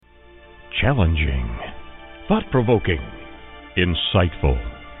challenging, thought-provoking, insightful.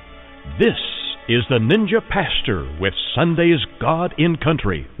 This is the Ninja Pastor with Sunday's God in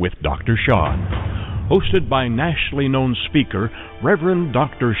Country with Dr. Sean, hosted by nationally known speaker Reverend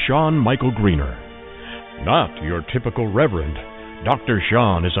Dr. Sean Michael Greener. Not your typical reverend. Dr.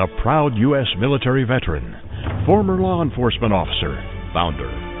 Sean is a proud U.S. military veteran, former law enforcement officer, founder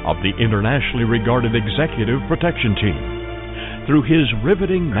of the internationally regarded Executive Protection Team. Through his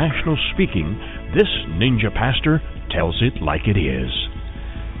riveting national speaking, this Ninja Pastor tells it like it is.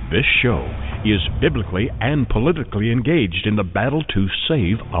 This show is biblically and politically engaged in the battle to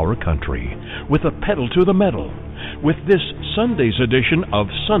save our country, with a pedal to the metal, with this Sunday's edition of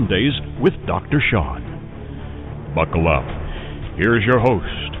Sundays with Dr. Sean. Buckle up. Here's your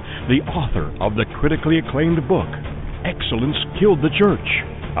host, the author of the critically acclaimed book, Excellence Killed the Church,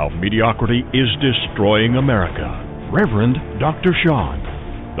 How Mediocrity is Destroying America, Reverend Dr. Sean,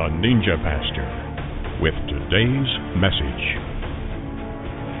 the Ninja Pastor, with today's message.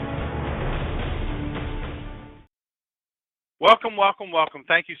 Welcome, welcome, welcome.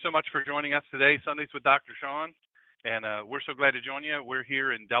 Thank you so much for joining us today, Sundays with Dr. Sean. And we're so glad to join you. We're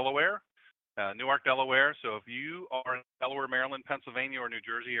here in Delaware. Newark, Delaware. So if you are in Delaware, Maryland, Pennsylvania, or New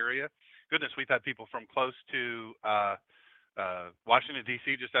Jersey area, goodness, we've had people from close to Washington,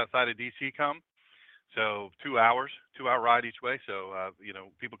 D.C., just outside of D.C. come. So 2 hour ride each way. So,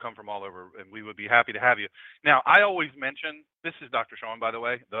 people come from all over, and we would be happy to have you. Now, I always mention, this is Dr. Sean, by the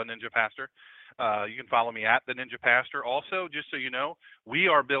way, the Ninja Pastor. You can follow me at the Ninja Pastor. Also, just so you know, we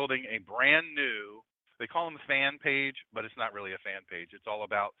are building a brand new, they call them a fan page, but it's not really a fan page. It's all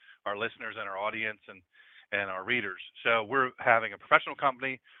about our listeners and our audience and our readers. So we're having a professional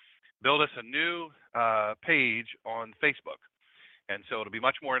company build us a new page on Facebook. And so it'll be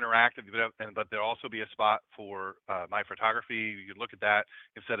much more interactive, but there'll also be a spot for my photography. You can look at that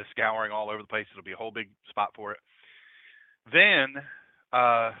instead of scouring all over the place. It'll be a whole big spot for it. Then,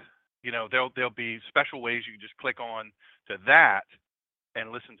 there'll be special ways you can just click on to that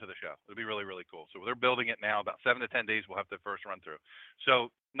and listen to the show. It'll be really, really cool. So they're building it now. About 7 to 10 days, we'll have the first run through.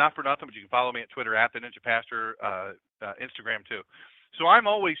 So not for nothing, but you can follow me at Twitter at the Ninja Pastor, Instagram too. So I'm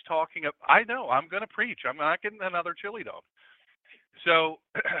always talking. I know I'm going to preach. I'm not getting another chili dog. So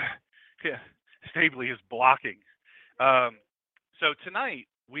Stabley is blocking. So tonight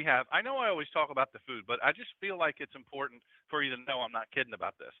we have. I know I always talk about the food, but I just feel like it's important for you to know I'm not kidding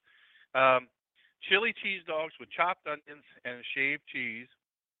about this. Chili cheese dogs with chopped onions and shaved cheese.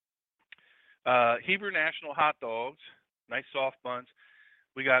 Hebrew National hot dogs, nice soft buns.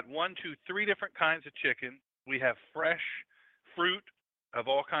 We got 3 different kinds of chicken. We have fresh fruit of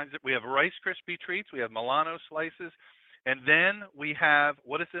all kinds. We have Rice Krispie treats. We have Milano slices. And then we have,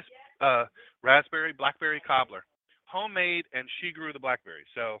 what is this? Raspberry, blackberry cobbler. Homemade, and she grew the blackberries.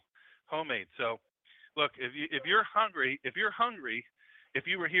 So homemade. So look, if you're hungry, if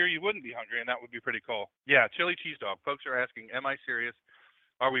you were here, you wouldn't be hungry, and that would be pretty cool. Yeah, chili cheese dog. Folks are asking, am I serious?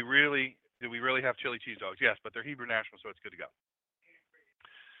 Do we really have chili cheese dogs? Yes, but they're Hebrew National, so it's good to go.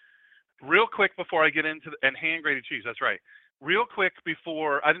 Real quick before I get into and hand-grated cheese, that's right. Real quick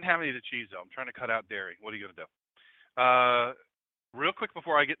before, I didn't have any of the cheese, though. I'm trying to cut out dairy. What are you going to do? Real quick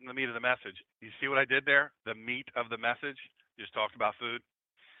before I get into the meat of the message, you see what I did there? The meat of the message. Just talked about food.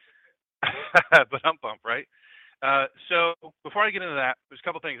 But I'm pumped, right? So before I get into that, there's a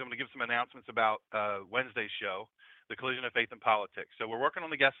couple things. I'm going to give some announcements about Wednesday's show, The Collision of Faith and Politics. So we're working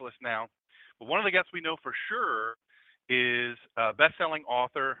on the guest list now. But one of the guests we know for sure is a best-selling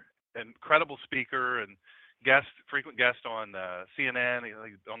author, incredible speaker, and frequent guest on CNN,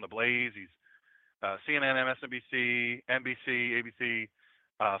 on The Blaze. He's CNN, MSNBC, NBC, ABC,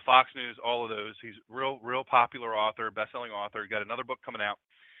 Fox News, all of those. He's real popular author, best-selling author. Got another book coming out,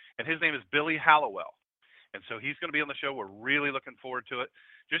 and his name is Billy Hallowell. And so he's going to be on the show. We're really looking forward to it.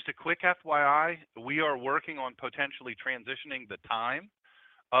 Just a quick FYI, we are working on potentially transitioning the time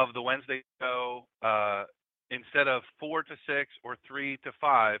of the Wednesday show. Instead of 4 to 6 or 3 to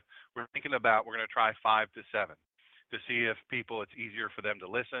 5, we're going to try 5 to 7 to see if it's easier for them to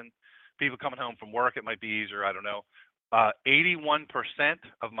listen. People coming home from work, it might be easier. I don't know. 81%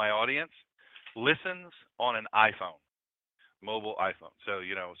 of my audience listens on an iPhone, mobile iPhone. So,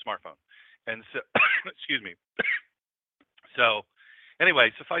 smartphone. And so, excuse me. So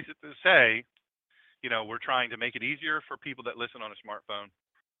anyway, suffice it to say, we're trying to make it easier for people that listen on a smartphone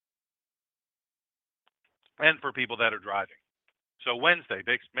and for people that are driving. So Wednesday,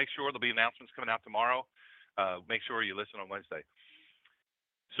 make sure there'll be announcements coming out tomorrow. Make sure you listen on Wednesday.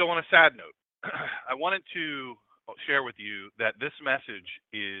 So on a sad note, I wanted to share with you that this message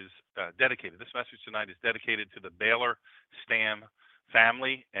is dedicated. This message tonight is dedicated to the Baylor Stam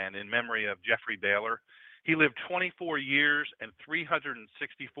family and in memory of Jeffrey Baylor. He lived 24 years and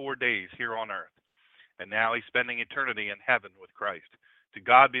 364 days here on earth, and now he's spending eternity in heaven with Christ. To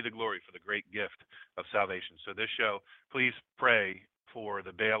God be the glory for the great gift of salvation. So this show, please pray for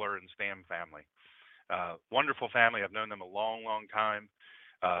the Baylor and Stam family. Wonderful family. I've known them a long, long time.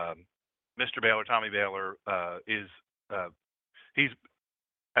 Mr. Baylor, Tommy Baylor, he's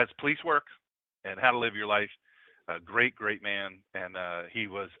has police work and how to live your life. A great, great man, and he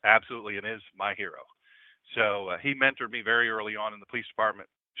was absolutely and is my hero. So he mentored me very early on in the police department,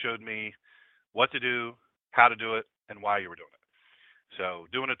 showed me what to do, how to do it, and why you were doing it. So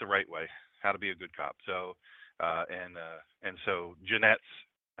doing it the right way, how to be a good cop. So and so Jeanette's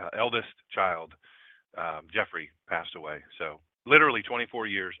eldest child, Jeffrey, passed away. So literally 24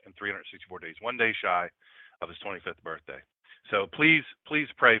 years and 364 days, 1 day shy of his 25th birthday. So please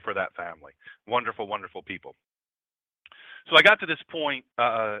pray for that family. Wonderful, wonderful people. So I got to this point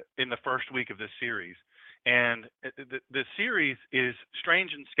in the first week of this series, and the series is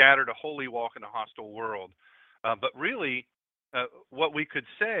Strange and Scattered, a Holy Walk in a Hostile World. But really, what we could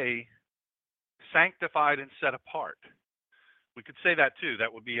say, sanctified and set apart. We could say that too.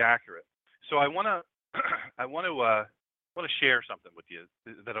 That would be accurate. So I want to share something with you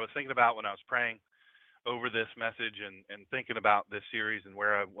that I was thinking about when I was praying over this message and thinking about this series and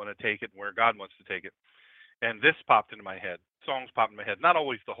where I want to take it and where God wants to take it. And this popped into my head. Songs popped in my head. Not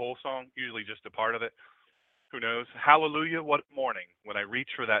always the whole song, usually just a part of it. Who knows? Hallelujah, what morning when I reach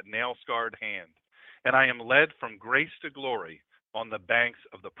for that nail-scarred hand, and I am led from grace to glory on the banks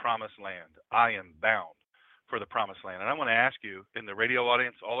of the promised land. I am bound for the promised land. And I want to ask you, in the radio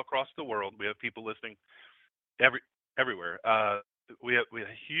audience all across the world, we have people listening everywhere. We had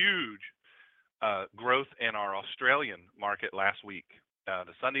huge growth in our Australian market last week.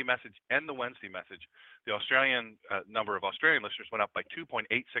 The Sunday message and the Wednesday message. The Australian number of Australian listeners went up by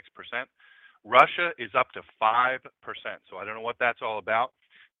 2.86%. Russia is up to 5%. So I don't know what that's all about.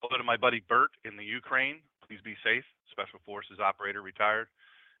 Hello to my buddy Bert in the Ukraine. Please be safe. Special Forces operator, retired.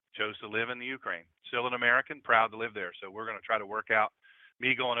 Chose to live in the Ukraine. Still an American, proud to live there. So we're going to try to work out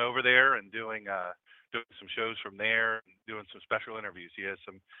me going over there and doing some shows from there, and doing some special interviews. He has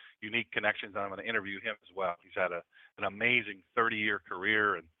some unique connections, and I'm going to interview him as well. He's had an amazing 30-year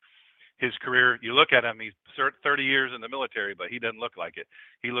career, and his career, you look at him, he's 30 years in the military, but he doesn't look like it.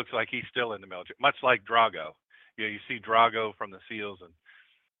 He looks like he's still in the military, much like Drago. You see Drago from the SEALs, and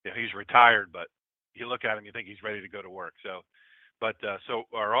he's retired, but you look at him, you think he's ready to go to work. So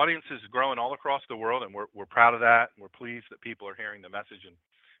our audience is growing all across the world, and we're proud of that. And we're pleased that people are hearing the message, and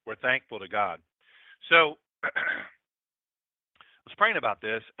we're thankful to God. So I was praying about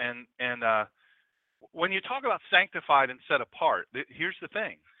this, and when you talk about sanctified and set apart, here's the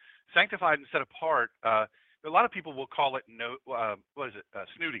thing: sanctified and set apart. A lot of people will call it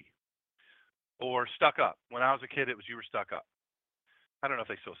snooty or stuck up. When I was a kid, it was you were stuck up. I don't know if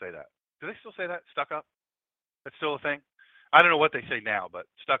they still say that. Do they still say that? Stuck up? That's still a thing? I don't know what they say now, but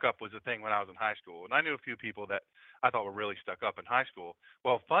stuck up was a thing when I was in high school. And I knew a few people that I thought were really stuck up in high school.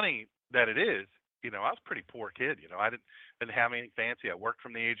 Well, funny that it is, I was a pretty poor kid. I didn't have anything fancy. I worked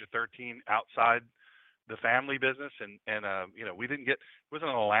from the age of 13 outside the family business, and we didn't get, there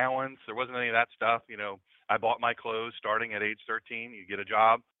wasn't an allowance. There wasn't any of that stuff. I bought my clothes starting at age 13. You get a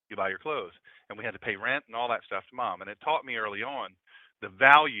job, you buy your clothes. And we had to pay rent and all that stuff to mom. And it taught me early on the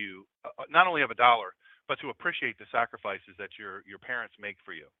value, not only of a dollar, but to appreciate the sacrifices that your parents make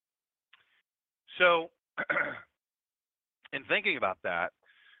for you. So, in thinking about that,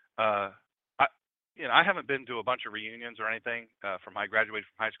 I haven't been to a bunch of reunions or anything from I graduated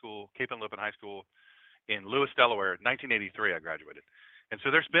from high school, Cape and Lipton High School in Lewis, Delaware, 1983. I graduated, and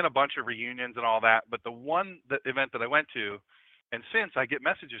so there's been a bunch of reunions and all that. But the event that I went to, and since I get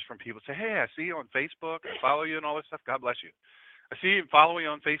messages from people say, "Hey, I see you on Facebook, I follow you and all this stuff. God bless you. I see you follow you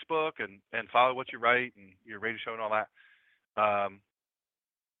on Facebook and follow what you write and your radio show and all that."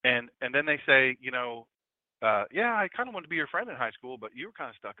 And then they say, yeah, I kind of wanted to be your friend in high school, but you were kind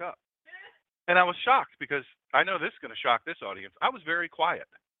of stuck up. And I was shocked because I know this is going to shock this audience. I was very quiet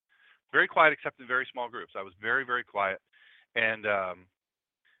except in very small groups. I was very, very quiet. And, I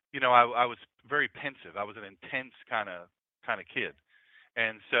was very pensive. I was an intense kind of kid.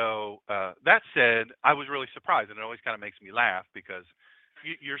 And so that said, I was really surprised, and it always kind of makes me laugh because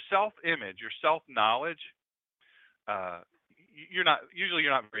your self-image, your self-knowledge, you're not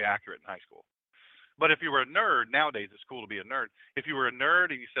very accurate in high school. But if you were a nerd, nowadays it's cool to be a nerd. If you were a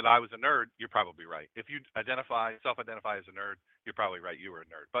nerd and you said I was a nerd, you're probably right. If you self-identify as a nerd, you're probably right. You were a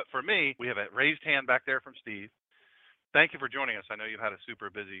nerd. But for me, we have a raised hand back there from Steve. Thank you for joining us. I know you've had a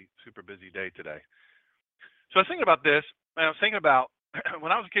super busy day today. So I was thinking about this, and I was thinking about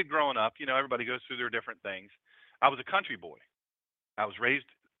when I was a kid growing up, everybody goes through their different things. I was a country boy. I was raised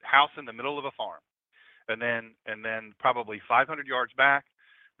house in the middle of a farm, and then probably 500 yards back,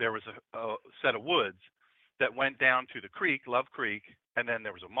 there was a set of woods that went down to the creek, Love Creek, and then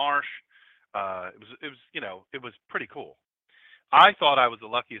there was a marsh. It was pretty cool. I thought I was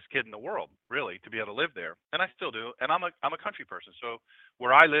the luckiest kid in the world, really, to be able to live there, and I still do. And I'm a country person, so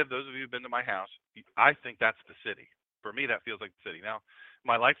where I live, those of you who've been to my house, I think that's the city. For me, that feels like the city. Now,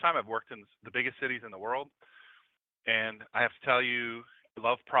 my lifetime, I've worked in the biggest cities in the world, and I have to tell you, I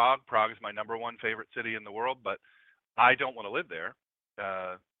love Prague. Prague is my number one favorite city in the world, but I don't want to live there.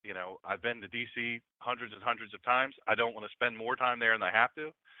 I've been to D.C. hundreds and hundreds of times. I don't want to spend more time there than I have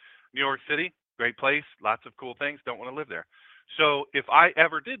to. New York City, great place, lots of cool things. Don't want to live there. So if I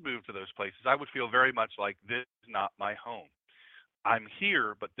ever did move to those places, I would feel very much like this is not my home. I'm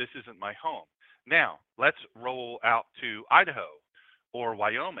here, but this isn't my home. Now, let's roll out to Idaho or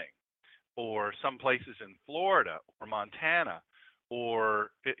Wyoming or some places in Florida or Montana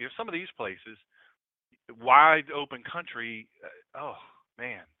or some of these places, wide open country. Oh,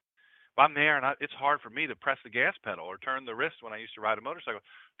 man. If I'm there and it's hard for me to press the gas pedal or turn the wrist when I used to ride a motorcycle,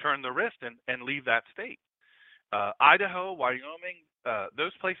 turn the wrist and leave that state. Idaho, Wyoming,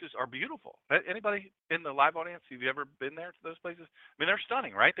 those places are beautiful. Anybody in the live audience, have you ever been there to those places? I mean, they're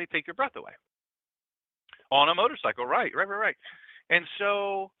stunning, right? They take your breath away. On a motorcycle, right. And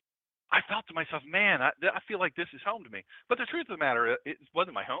so I thought to myself, man, I feel like this is home to me. But the truth of the matter, it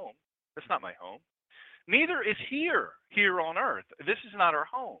wasn't my home. It's not my home. Neither is here on earth. This is not our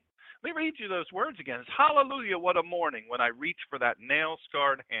home. Let me read you those words again. It's hallelujah, what a morning when I reach for that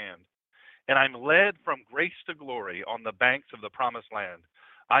nail-scarred hand, and I'm led from grace to glory on the banks of the promised land.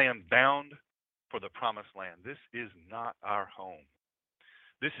 I am bound for the promised land. This is not our home.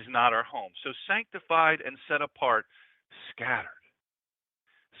 This is not our home. So sanctified and set apart, scattered.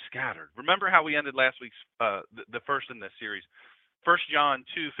 Remember how we ended last week's, the first in this series, 1 John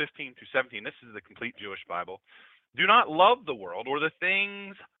 2:15-17. This is the complete Jewish Bible. Do not love the world or the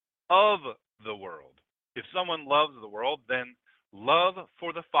things of the world. If someone loves the world, then love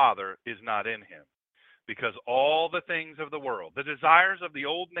for the Father is not in him. Because all the things of the world, the desires of the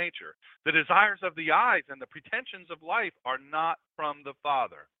old nature, the desires of the eyes, and the pretensions of life are not from the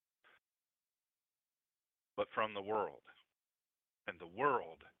Father, but from the world. And the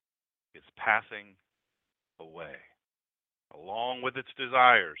world is passing away, along with its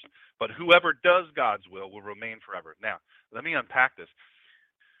desires. But whoever does God's will remain forever. Now, let me unpack this.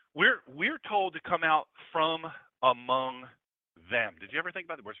 We're told to come out from among them. Did you ever think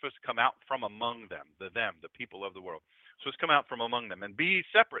about that? We're supposed to come out from among them, the people of the world. So let's come out from among them and be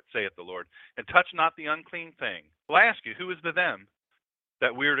separate, saith the Lord, and touch not the unclean thing. Well, I ask you, who is the them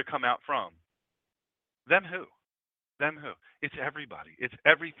that we're to come out from? Them who? Them who? It's everybody. It's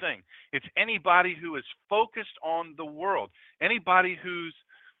everything. It's anybody who is focused on the world. Anybody who's,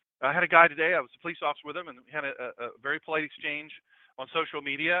 I had a guy today, I was a police officer with him, and we had a very polite exchange on social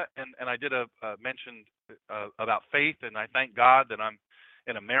media, and I did a mention about faith, and I thank God that I'm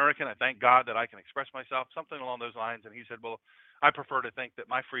an American. I thank God that I can express myself, something along those lines. And he said, well, I prefer to think that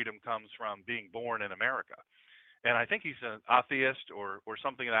my freedom comes from being born in America. And I think he's an atheist or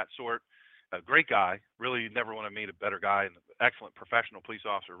something of that sort. A great guy. Really never want to meet a better guy. And excellent professional police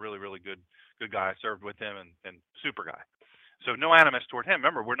officer. Really, really good guy. I served with him and super guy. So no animus toward him.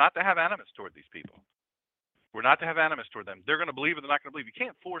 Remember, we're not to have animus toward these people. We're not to have animus toward them. They're going to believe or they're not going to believe. You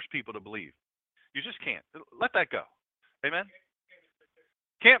can't force people to believe. You just can't. Let that go. Amen?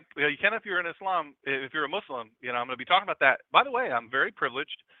 You can if you're in Islam. If you're a Muslim, I'm going to be talking about that. By the way, I'm very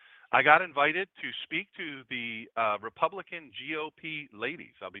privileged. I got invited to speak to the Republican GOP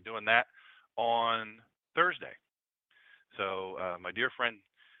ladies. I'll be doing that on Thursday. So my dear friend,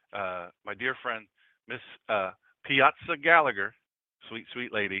 Miss Piazza Gallagher,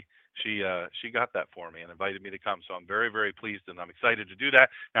 sweet lady, she got that for me and invited me to come. So I'm very, very pleased, and I'm excited to do that.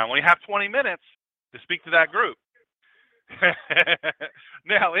 Now I only have 20 minutes to speak to that group.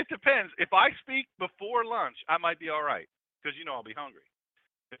 Now it depends. If I speak before lunch, I might be all right because I'll be hungry.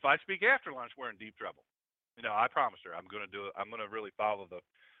 If I speak after lunch, we're in deep trouble. I promised her I'm going to do it. I'm going to really follow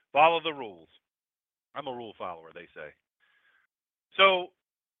the rules. I'm a rule follower, they say. So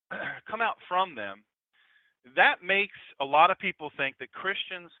come out from them. That makes a lot of people think that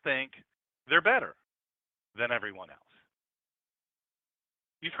Christians think they're better than everyone else.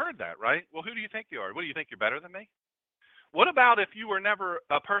 You've heard that, right? Well, who do you think you are? What do you think, you're better than me? What about if you were never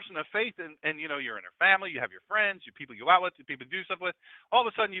a person of faith and you're in a family, you have your friends, your people you go out with, your people you do stuff with, all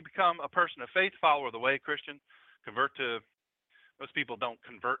of a sudden you become a person of faith, follower of the way, Christian, most people don't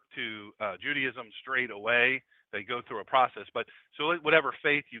convert to Judaism straight away. They go through a process. But so whatever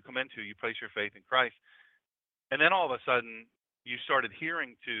faith you come into, you place your faith in Christ. And then all of a sudden, you started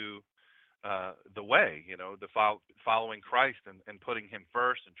hearing to the way, the following Christ and putting him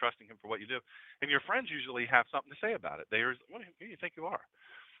first and trusting him for what you do. And your friends usually have something to say about it. What do you think you are?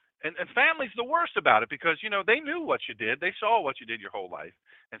 And family's the worst about it because, they knew what you did. They saw what you did your whole life.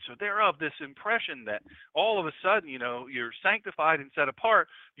 And so they're of this impression that all of a sudden, you're sanctified and set apart.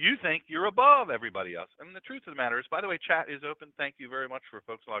 You think you're above everybody else. And the truth of the matter is, by the way, chat is open. Thank you very much for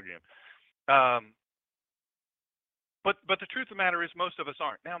folks logging in. But the truth of the matter is most of us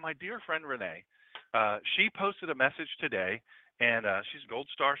aren't. Now, my dear friend Renee, she posted a message today, and she's a Gold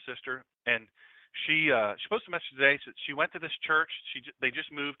Star sister, and she posted a message today. So she went to this church. They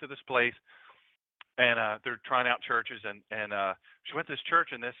just moved to this place, and they're trying out churches. And she went to this church,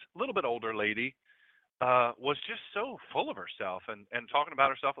 and this little bit older lady was just so full of herself and talking about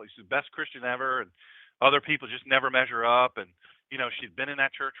herself like she's the best Christian ever, and other people just never measure up. And she'd been in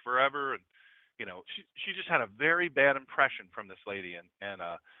that church forever, and she just had a very bad impression from this lady. And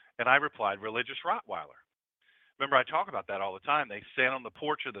I replied, religious Rottweiler. Remember, I talk about that all the time. They stand on the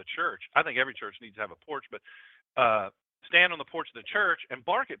porch of the church. I think every church needs to have a porch, but stand on the porch of the church and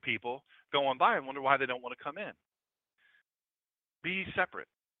bark at people going by and wonder why they don't want to come in. Be separate.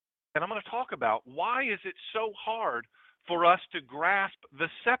 And I'm going to talk about why is it so hard for us to grasp the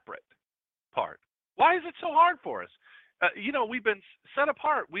separate part. Why is it so hard for us? We've been set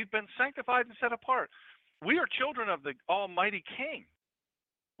apart. We've been sanctified and set apart. We are children of the Almighty King.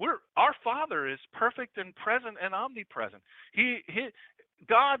 Our Father is perfect and present and omnipresent.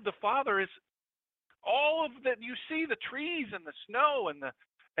 God the Father is all of that. You see the trees and the snow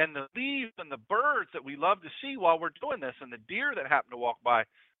and the leaves and the birds that we love to see while we're doing this, and the deer that happen to walk by.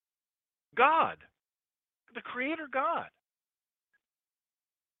 God, the Creator God.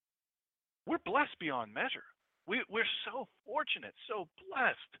 We're blessed beyond measure. We're so fortunate, so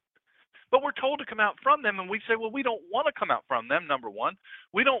blessed. But we're told to come out from them, and we say, well, we don't want to come out from them, number one.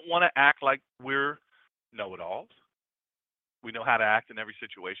 We don't want to act like we're know-it-alls. We know how to act in every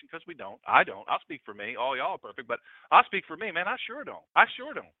situation, because we don't. I don't. I'll speak for me. All y'all are perfect, but I'll speak for me. Man, I sure don't. I've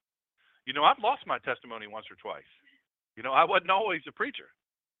lost my testimony once or twice. I wasn't always a preacher.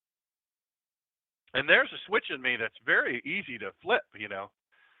 And there's a switch in me that's very easy to flip, You know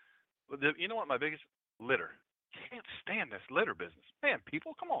what my biggest litter? Can't stand this litter business. Man,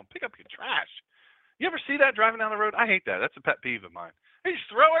 people, come on, pick up your trash. You ever see that driving down the road? I hate that. That's a pet peeve of mine. They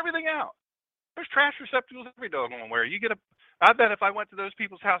just throw everything out. There's trash receptacles every doggone where. I bet if I went to those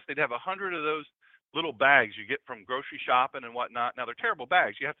people's house, they'd have 100 of those little bags you get from grocery shopping and whatnot. Now, they're terrible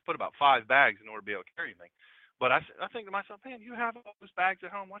bags. You have to put about 5 bags in order to be able to carry anything. But I think to myself, man, you have all those bags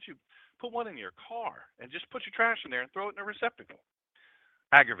at home. Why don't you put one in your car and just put your trash in there and throw it in a receptacle?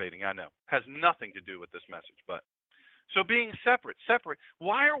 Aggravating, I know. Has nothing to do with this message. But so being separate.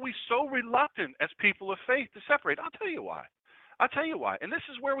 Why are we so reluctant as people of faith to separate? I'll tell you why. And this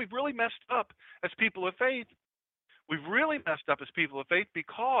is where we've really messed up as people of faith. We've really messed up as people of faith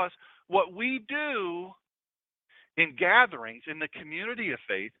because what we do in gatherings, in the community of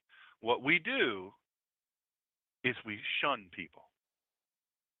faith, what we do is we shun people.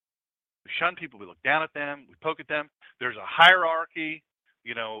 We shun people. We look down at them. We poke at them. There's a hierarchy.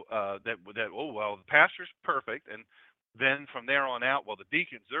 The pastor's perfect, and then from there on out, the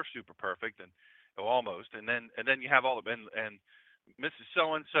deacons, they're super perfect, and almost, and then you have all of them, and Mrs.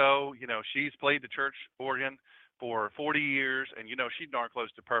 So and so, she's played the church organ for 40 years, and she's darn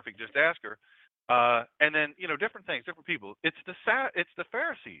close to perfect. Just ask her, and then different things, different people. It's the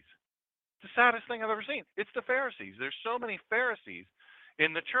Pharisees. It's the saddest thing I've ever seen. It's the Pharisees. There's so many Pharisees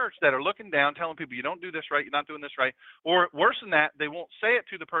in the church that are looking down, telling people, you don't do this right, you're not doing this right. Or worse than that, they won't say it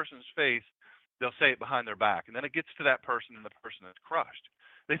to the person's face, they'll say it behind their back. And then it gets to that person, and the person is crushed.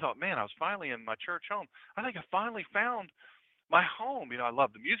 They thought, man, I was finally in my church home. I think I finally found my home. I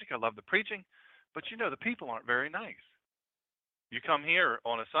love the music, I love the preaching, but the people aren't very nice. You come here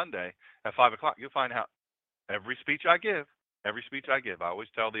on a Sunday at 5 o'clock, you'll find out every speech I give, I always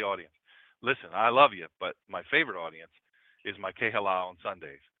tell the audience, listen, I love you, but my favorite audience is my Kehala on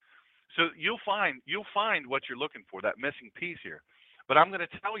Sundays. So you'll find what you're looking for, that missing piece here. But I'm going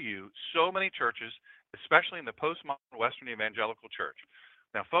to tell you, so many churches, especially in the postmodern Western evangelical church.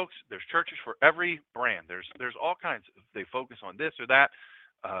 Now, folks, there's churches for every brand. There's all kinds. They focus on this or that.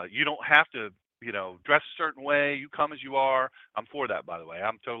 You don't have to, dress a certain way. You come as you are. I'm for that, by the way.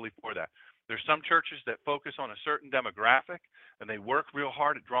 I'm totally for that. There's some churches that focus on a certain demographic, and they work real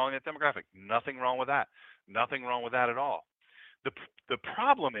hard at drawing that demographic. Nothing wrong with that. Nothing wrong with that at all. The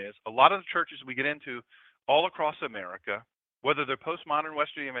problem is a lot of the churches we get into all across America, whether they're postmodern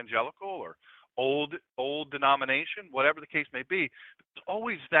Western evangelical old denomination, whatever the case may be. There's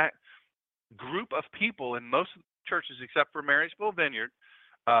always that group of people in most churches, except for Marysville Vineyard.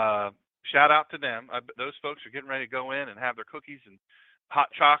 Shout out to them. Those folks are getting ready to go in and have their cookies and hot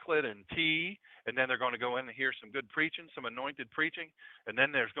chocolate and tea, and then they're going to go in and hear some good preaching, some anointed preaching, and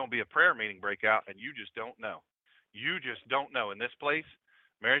then there's going to be a prayer meeting break out, and you just don't know. You just don't know. In this place,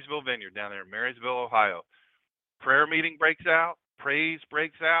 Marysville Vineyard down there in Marysville, Ohio, prayer meeting breaks out, praise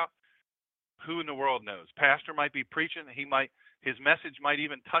breaks out. Who in the world knows? Pastor might be preaching. His message might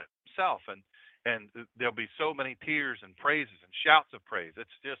even touch himself, and there'll be so many tears and praises and shouts of praise.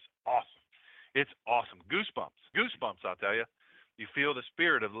 It's just awesome. It's awesome. Goosebumps, I'll tell you. You feel the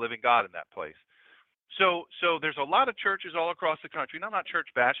spirit of the living God in that place. So there's a lot of churches all across the country, and I'm not church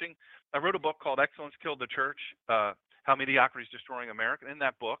bashing. I wrote a book called Excellence Killed the Church, How Mediocrity is Destroying America. In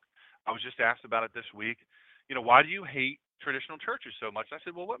that book, I was just asked about it this week. Why do you hate traditional churches so much? And I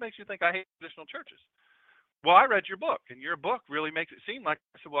said, well, what makes you think I hate traditional churches? Well, I read your book, and your book really makes it seem like,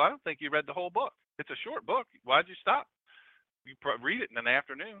 I said, well, I don't think you read the whole book. It's a short book. Why'd you stop? You read it in an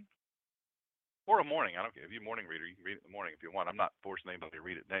afternoon or a morning. I don't care. If you're a morning reader, you can read it in the morning if you want. I'm not forcing anybody to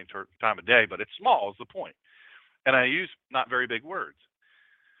read it at any time of day, but it's small is the point. And I use not very big words.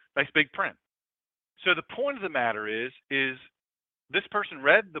 Nice big print. So the point of the matter is this person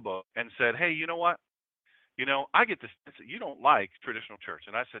read the book and said, hey, you know what? I get this sense that you don't like traditional church.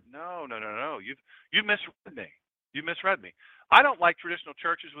 And I said, no. You've misread me. You misread me. I don't like traditional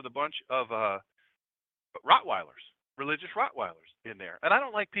churches with a bunch of Rottweilers, religious Rottweilers in there. And I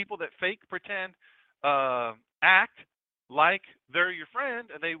don't like people that fake, pretend, act like they're your friend,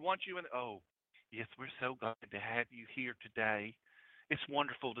 and they want you in. Oh, yes, we're so glad to have you here today. It's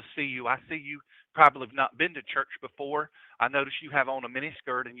wonderful to see you. I see you probably have not been to church before. I notice you have on a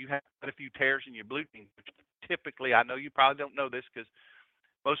miniskirt and you have a few tears in your blue jeans. Typically, I know you probably don't know this because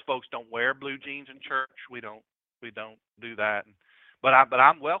most folks don't wear blue jeans in church. We don't do that. But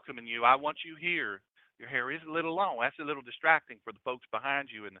I'm welcoming you. I want you here. Your hair is a little long. That's a little distracting for the folks behind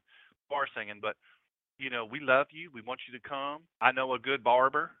you in the bar singing. But we love you. We want you to come. I know a good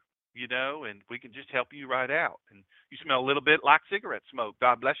barber. And we can just help you right out. And you smell a little bit like cigarette smoke.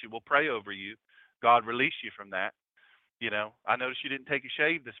 God bless you. We'll pray over you. God release you from that. I noticed you didn't take a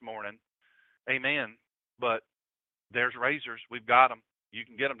shave this morning. Amen. But there's razors. We've got them. You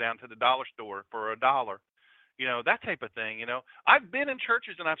can get them down to the dollar store for $1. That type of thing. I've been in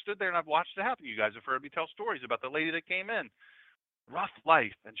churches and I've stood there and I've watched it happen. You guys have heard me tell stories about the lady that came in. Rough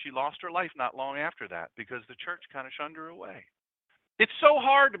life. And she lost her life not long after that because the church kind of shunned her away. It's so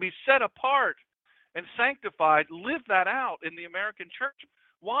hard to be set apart and sanctified, live that out in the American church.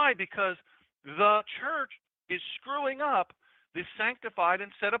 Why? Because the church is screwing up the sanctified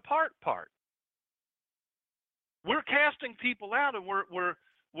and set apart part. We're casting people out, and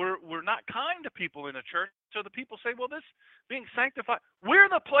we're not kind to people in the church. So the people say, well, this being sanctified, we're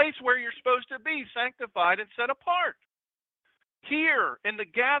the place where you're supposed to be sanctified and set apart. Here in the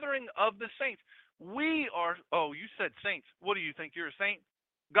gathering of the saints. We are, you said saints. What do you think? You're a saint?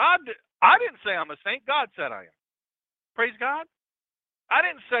 I didn't say I'm a saint. God said I am. Praise God. I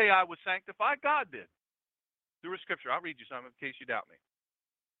didn't say I was sanctified. God did. Through a scripture. I'll read you some in case you doubt me.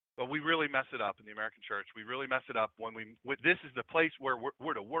 But we really mess it up in the American church. We really mess it up when this is the place where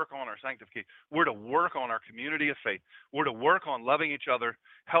we're to work on our sanctification. We're to work on our community of faith. We're to work on loving each other,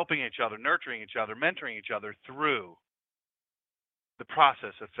 helping each other, nurturing each other, mentoring each other through the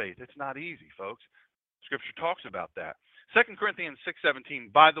process of faith. It's not easy, folks. Scripture talks about that. 2 Corinthians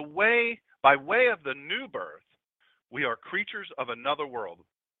 6:17, by way of the new birth, we are creatures of another world.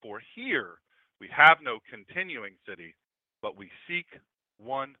 For here we have no continuing city, but we seek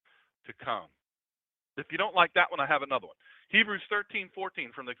one to come. If you don't like that one, I have another one. Hebrews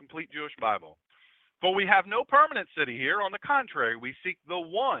 13:14 from the Complete Jewish Bible. For we have no permanent city here. On the contrary, we seek the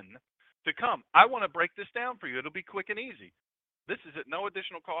one to come. I want to break this down for you. It'll be quick and easy. This is at no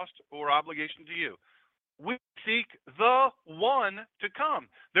additional cost or obligation to you. We seek the one to come.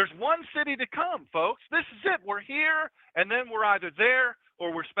 There's one city to come, folks. This is it. We're here, and then we're either there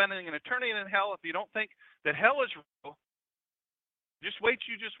or we're spending an eternity in hell. If you don't think that hell is real, just wait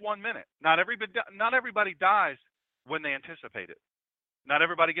just 1 minute. Not everybody dies when they anticipate it. Not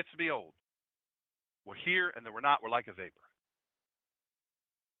everybody gets to be old. We're here, and then we're not. We're like a vapor.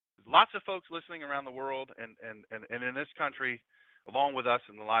 There's lots of folks listening around the world and in this country, along with us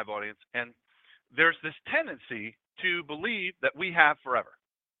in the live audience, and there's this tendency to believe that we have forever,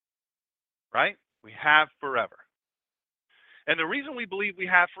 right? We have forever. And the reason we believe we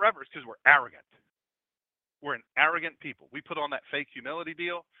have forever is because we're arrogant. We're an arrogant people. We put on that fake humility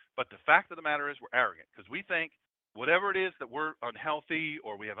deal, but the fact of the matter is we're arrogant because we think Whatever it is that we're unhealthy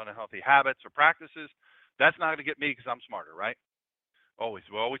or we have unhealthy habits or practices, that's not going to get me because I'm smarter, right? Always.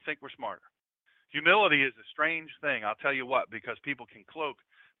 We always think we're smarter. Humility is a strange thing, I'll tell you what, because people can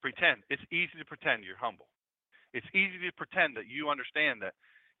pretend. It's easy to pretend you're humble. It's easy to pretend that you understand that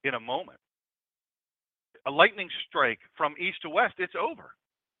in a moment. A lightning strike from east to west, it's over.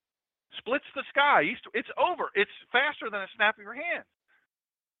 Splits the sky, it's over. It's faster than a snap of your hand.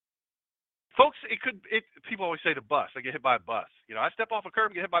 Folks, people always say the bus. I get hit by a bus. I step off a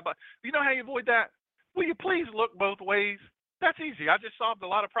curb and get hit by a bus. You know how you avoid that? Will you please look both ways? That's easy. I just solved a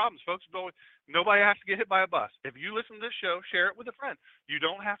lot of problems, folks. Nobody has to get hit by a bus. If you listen to this show, share it with a friend. You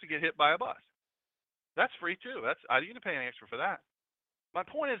don't have to get hit by a bus. That's free too. You didn't pay an extra for that. My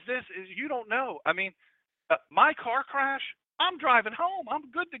point is this: you don't know. I mean, my car crash. I'm driving home.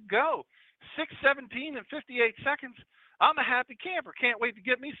 I'm good to go. 6:17 and 58 seconds. I'm a happy camper. Can't wait to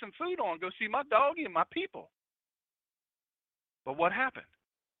get me some food on. Go see my doggy and my people. But what happened?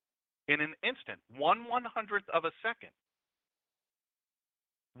 In an instant, 1/100th of a second.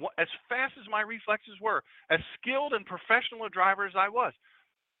 As fast as my reflexes were, as skilled and professional a driver as I was,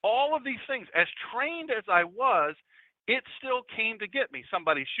 all of these things, as trained as I was, it still came to get me.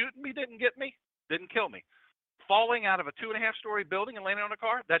 Somebody shooting me didn't get me, didn't kill me. Falling out of a 2.5-story building and landing on a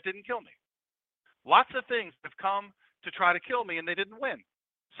car, that didn't kill me. Lots of things have come to try to kill me, and they didn't win.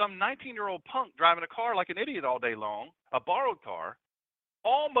 Some 19-year-old punk driving a car like an idiot all day long, a borrowed car,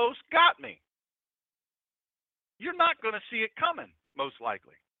 almost got me. You're not going to see it coming, most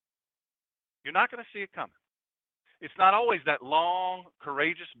likely. You're not going to see it coming. It's not always that long,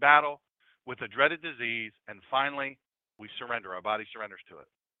 courageous battle with a dreaded disease, and finally, we surrender. Our body surrenders to it.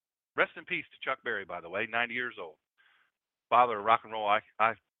 Rest in peace to Chuck Berry, by the way, 90 years old. Father of rock and roll. I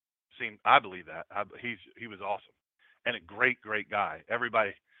believe that. He was awesome. And a great, great guy.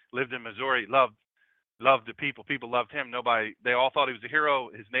 Everybody lived in Missouri, loved the people. People loved him. They all thought he was a hero,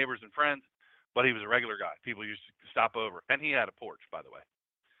 his neighbors and friends, but he was a regular guy. People used to stop over. And he had a porch, by the way.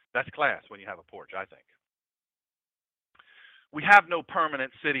 That's class when you have a porch, I think. We have no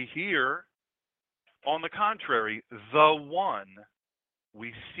permanent city here. On the contrary, the one.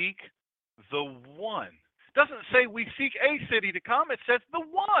 We seek the one. It doesn't say we seek a city to come. It says the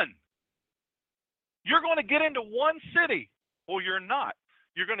one. You're going to get into one city, or you're not.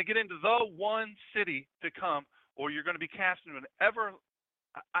 You're going to get into the one city to come, or you're going to be cast into an ever.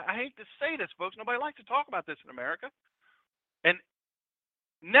 I hate to say this, folks. Nobody likes to talk about this in America. And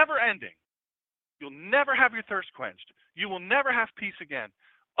never ending. You'll never have your thirst quenched. You will never have peace again.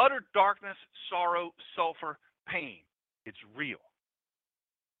 Utter darkness, sorrow, sulfur, pain. It's real.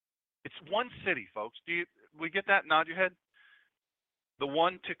 It's one city, folks. We get that? Nod your head. The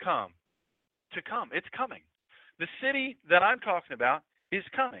one to come. To come. It's coming. The city that I'm talking about is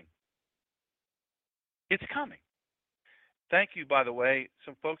coming. It's coming. Thank you, by the way.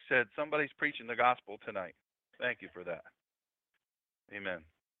 Some folks said somebody's preaching the gospel tonight. Thank you for that. Amen.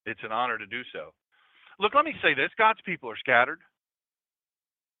 It's an honor to do so. Look, let me say this. God's people are scattered.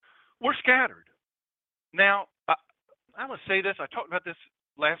 We're scattered. Now, I'm going to say this. I talked about this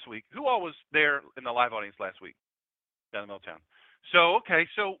last week. Who all was there in the live audience last week down in Milltown? So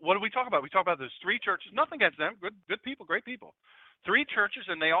what did we talk about? We talked about those 3 churches. Nothing against them. Good people, great people. 3 churches,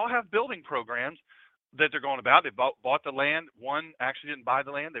 and they all have building programs that they're going about. They bought the land. One actually didn't buy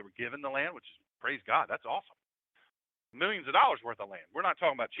the land. They were given the land, which is, praise God, that's awesome. Millions of dollars worth of land. We're not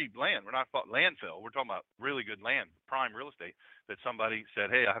talking about cheap land. We're not talking landfill. We're talking about really good land, prime real estate, that somebody said,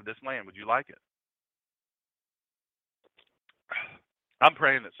 hey, I have this land. Would you like it? I'm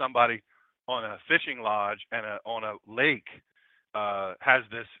praying that somebody on a fishing lodge and on a lake has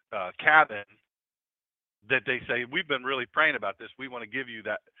this cabin that they say, we've been really praying about this. We want to give you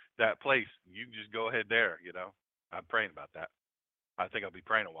that place. You can just go ahead there, I'm praying about that. I think I'll be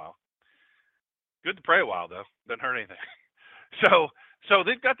praying a while. Good to pray a while, though. Doesn't hurt anything. So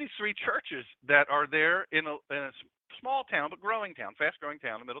they've got these 3 churches that are there in a small town, but growing town, fast-growing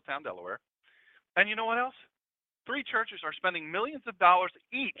town in Middletown, Delaware. And you know what else? 3 churches are spending millions of dollars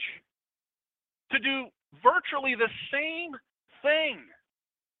each to do virtually the same thing.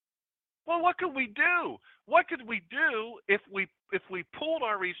 Well, what could we do? What could we do if we pulled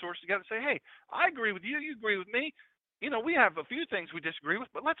our resources together and say, hey, I agree with you, you agree with me. We have a few things we disagree with,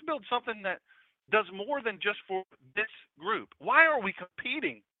 but let's build something that does more than just for this group. Why are we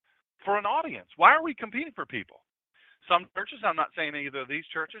competing for an audience? Why are we competing for people? Some churches, I'm not saying either of these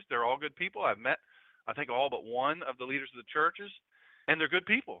churches, they're all good people. I've met, I think, all but one of the leaders of the churches, and they're good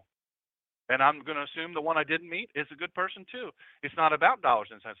people. And I'm going to assume the one I didn't meet is a good person too. It's not about dollars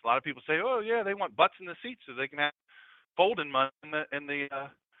and cents. A lot of people say, oh, yeah, they want butts in the seats so they can have folding money in the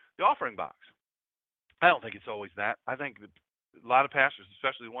offering box. I don't think it's always that. I think that a lot of pastors,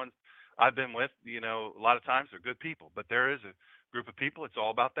 especially the ones I've been with, a lot of times they're good people, but there is a group of people. It's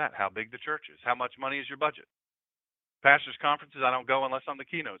all about that. How big the church is. How much money is your budget? Pastors' conferences, I don't go unless I'm the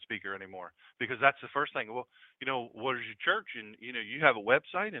keynote speaker anymore, because that's the first thing. Well, what is your church? And you have a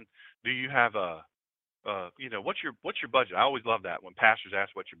website, and do you have what's your budget? I always love that when pastors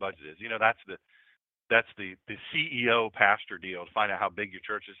ask what your budget is. That's the CEO pastor deal, to find out how big your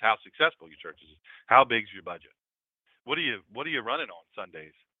church is, how successful your church is, how big's your budget. What are you running on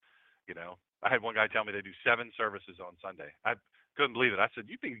Sundays? I had one guy tell me they do 7 services on Sunday. I couldn't believe it. I said,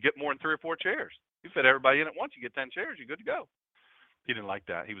 you think you get more than 3 or 4 chairs? You fit everybody in at once, you get 10 chairs, you're good to go. He didn't like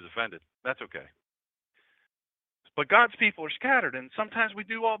that. He was offended. That's okay. But God's people are scattered, and sometimes we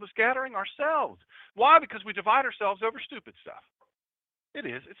do all the scattering ourselves. Why? Because we divide ourselves over stupid stuff.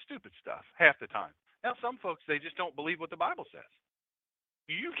 It's stupid stuff half the time. Now, some folks, they just don't believe what the Bible says.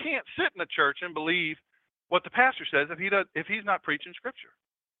 You can't sit in a church and believe what the pastor says if he's not preaching Scripture.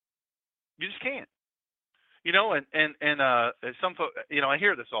 You just can't. Some folks, I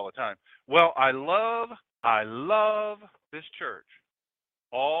hear this all the time. Well, I love this church,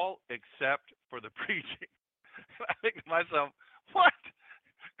 all except for the preaching. I think to myself, what?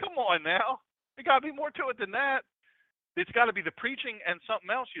 Come on now. There got to be more to it than that. It's got to be the preaching and something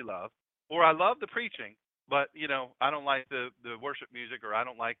else you love. Or I love the preaching, but, I don't like the worship music, or I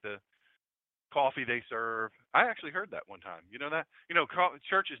don't like the coffee they serve. I actually heard that one time. You know that?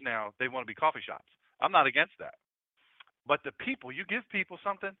 Churches now, they want to be coffee shops. I'm not against that. But the people, you give people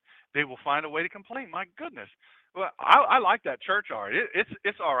something, they will find a way to complain. My goodness. Well, I like that church art.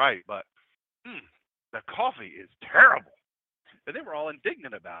 It's all right, but the coffee is terrible. And they were all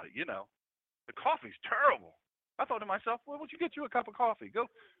indignant about it, The coffee's terrible. I thought to myself, well, why don't you get you a cup of coffee? Go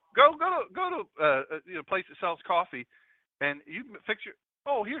to a place that sells coffee, and you fix your.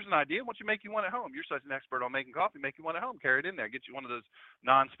 Oh, here's an idea. Why don't you make you one at home? You're such an expert on making coffee. Make you one at home. Carry it in there. Get you one of those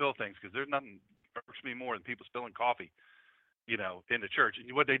non-spill things, because there's nothing irks me more than people spilling coffee, in the church.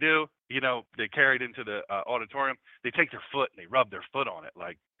 And what they do, they carry it into the auditorium. They take their foot and they rub their foot on it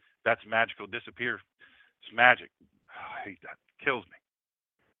like that's magical. Disappear. It's magic. Oh, I hate that. It kills me.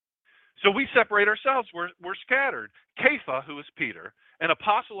 So we separate ourselves. We're scattered. Kefa, who is Peter, an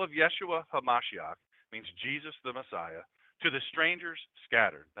apostle of Yeshua Hamashiach, means Jesus the Messiah, to the strangers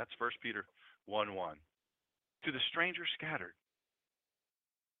scattered. That's 1 Peter 1:1. To the strangers scattered.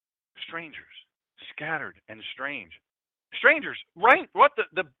 Strangers, scattered and strange. Strangers, right? What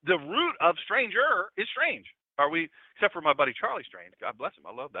the root of stranger is strange. Are we? Except for my buddy Charlie Strange. God bless him.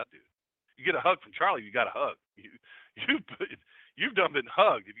 I love that dude. You get a hug from Charlie, you got a hug. You've done been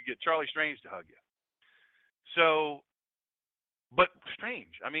hugged if you get Charlie Strange to hug you. So, but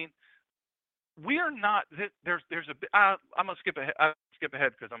strange. I mean, we are not. There's a. I'm gonna skip ahead. I'll skip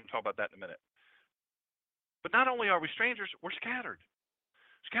ahead because I'm gonna talk about that in a minute. But not only are we strangers, we're scattered.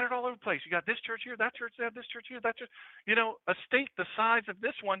 Scattered all over the place. You got this church here, that church there, this church here, that church. A state the size of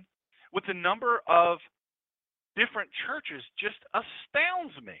this one, with the number of different churches, just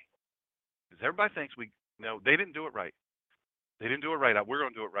astounds me. Because everybody thinks they didn't do it right. They didn't do it right. We're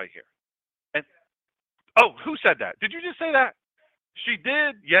going to do it right here. And who said that? Did you just say that? She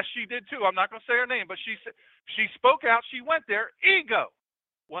did. Yes, she did too. I'm not going to say her name, but she spoke out. She went there. Ego.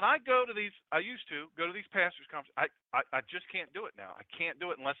 When I go to these, I used to go to these pastors' conferences. I just can't do it now. I can't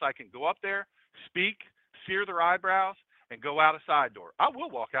do it unless I can go up there, speak, sear their eyebrows, and go out a side door. I will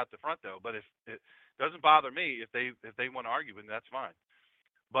walk out the front though, but if it doesn't bother me, if they want to argue with me, that's fine.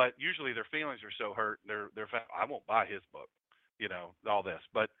 But usually their feelings are so hurt, I won't buy his book, all this.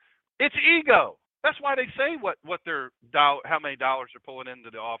 But it's ego. That's why they say what how many dollars they're pulling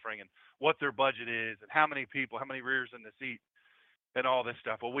into the offering, and what their budget is, and how many people, how many rears in the seat, and all this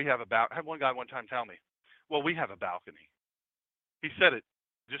stuff. Well, I had one guy one time tell me, well, we have a balcony. He said it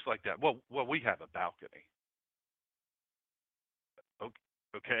just like that. Well, we have a balcony.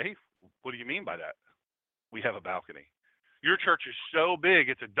 Okay. What do you mean by that? We have a balcony. Your church is so big,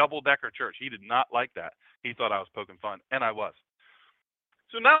 it's a double-decker church. He did not like that. He thought I was poking fun, and I was.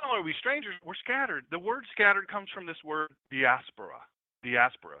 So not only are we strangers, we're scattered. The word scattered comes from this word diaspora.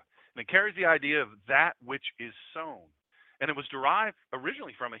 And it carries the idea of that which is sown. And it was derived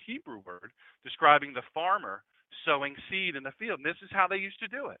originally from a Hebrew word describing the farmer sowing seed in the field. And this is how they used to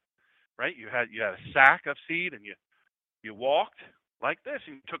do it, right? You had a sack of seed, and you walked like this,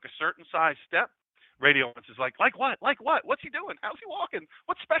 and you took a certain size step. Radio is like what? Like what? What's he doing? How's he walking?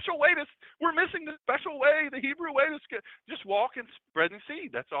 What special way? We're missing the special way, the Hebrew way. Just walk and spreading seed.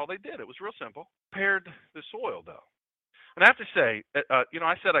 That's all they did. It was real simple. Paired the soil, though. And I have to say,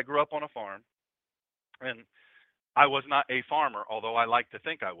 I said I grew up on a farm, and I was not a farmer, although I like to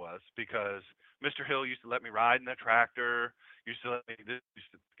think I was, because Mr. Hill used to let me ride in the tractor, used to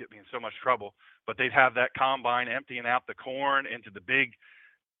get me in so much trouble. But they'd have that combine emptying out the corn into the big.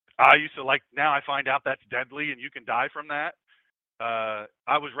 I used to like. Now I find out that's deadly, and you can die from that.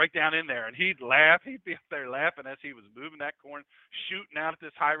 I was right down in there, and he'd laugh. He'd be up there laughing as he was moving that corn, shooting out at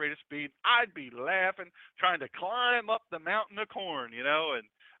this high rate of speed. I'd be laughing, trying to climb up the mountain of corn, and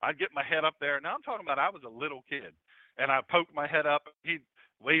I'd get my head up there. Now I'm talking about I was a little kid, and I'd poke my head up. He'd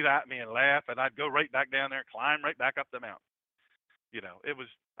wave at me and laugh, and I'd go right back down there, climb right back up the mountain. It was.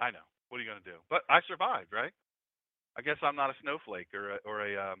 I know. What are you going to do? But I survived, right? I guess I'm not a snowflake or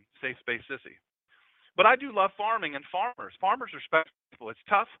a safe space sissy. But I do love farming and farmers. Farmers are special people. It's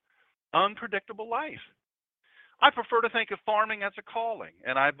tough, unpredictable life. I prefer to think of farming as a calling,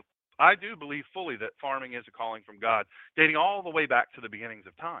 and I do believe fully that farming is a calling from God, dating all the way back to the beginnings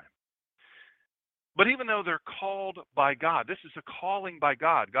of time. But even though they're called by God, this is a calling by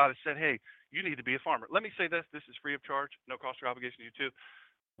God. God has said, hey, you need to be a farmer. Let me say this. This is free of charge, no cost or obligation to you too.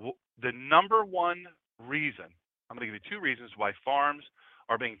 The number one reason, I'm going to give you two reasons why farms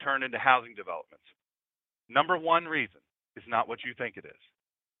are being turned into housing developments. Number one reason is not what you think it is.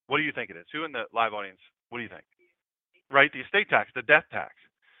 What do you think it is? Who in the live audience, what do you think? Right, the estate tax, the death tax.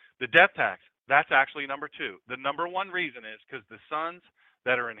 The death tax, that's actually number two. The number one reason is because the sons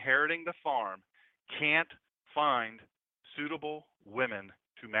that are inheriting the farm can't find suitable women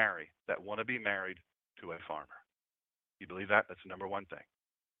to marry that want to be married to a farmer. You believe that? That's the number one thing.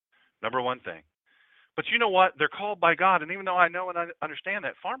 Number one thing. But you know what? They're called by God, and even though I know and I understand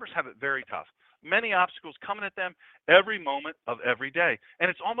that, farmers have it very tough. Many obstacles coming at them every moment of every day. And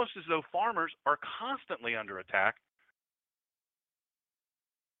it's almost as though farmers are constantly under attack.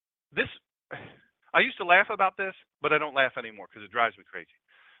 I used to laugh about this, but I don't laugh anymore because it drives me crazy.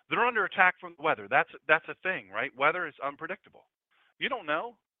 They're under attack from the weather. That's a thing, right? Weather is unpredictable. You don't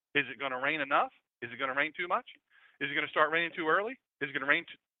know. Is it going to rain enough? Is it going to rain too much? Is it going to start raining too early? Is it going to rain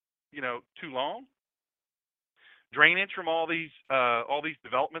too long? Drainage from all these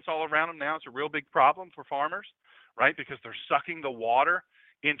developments all around them now is a real big problem for farmers, right? Because they're sucking the water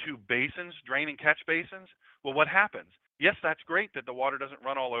into basins, drain and catch basins. Well, what happens? Yes, that's great that the water doesn't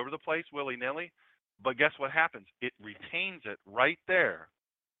run all over the place willy-nilly, but guess what happens? It retains it right there,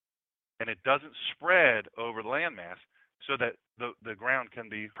 and it doesn't spread over the landmass so that the ground can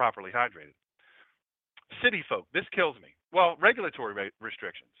be properly hydrated. City folk, this kills me. Well, regulatory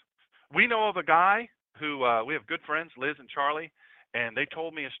restrictions. We know of a guy who we have good friends, Liz and Charlie, and they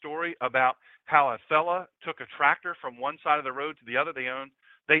told me a story about how a fella took a tractor from one side of the road to the other.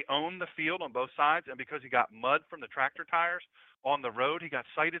 They own the field on both sides, and because he got mud from the tractor tires on the road, he got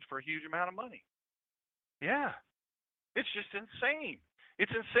cited for a huge amount of money. Yeah, it's just insane.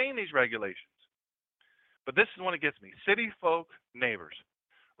 It's insane, these regulations. But this is when it gets me. City folk, neighbors,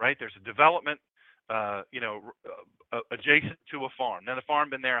 right? There's a development, adjacent to a farm. Now, the farm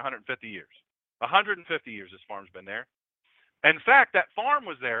been there 150 years. 150 years this farm's been there. In fact, that farm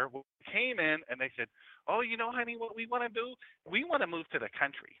was there, came in, and they said, oh, honey, what we want to do? We want to move to the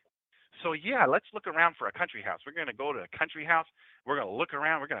country. So, yeah, let's look around for a country house. We're going to go to a country house. We're going to look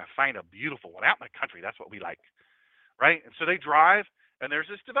around. We're going to find a beautiful one out in the country. That's what we like, right? And so they drive, and there's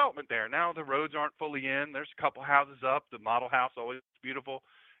this development there. Now the roads aren't fully in. There's a couple houses up. The model house always beautiful,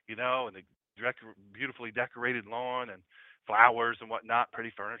 and the beautifully decorated lawn and flowers and whatnot, pretty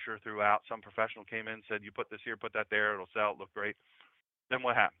furniture throughout. Some professional came in and said, you put this here, put that there, it'll sell, it'll look great. Then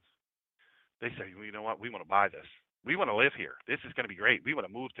what happens? They say, well, you know what? We want to buy this. We want to live here. This is going to be great. We want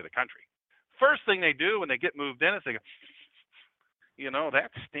to move to the country. First thing they do when they get moved in is they go,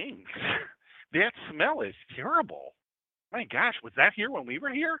 that stinks. That smell is terrible. My gosh, was that here when we were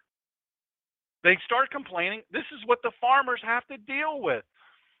here? They start complaining. This is what the farmers have to deal with.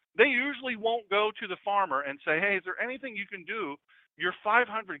 They usually won't go to the farmer and say, hey, is there anything you can do? Your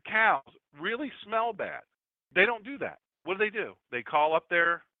 500 cows really smell bad. They don't do that. What do? They call up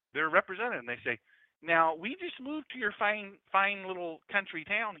their representative and they say, now, we just moved to your fine little country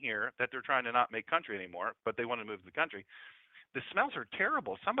town here that they're trying to not make country anymore, but they want to move to the country. The smells are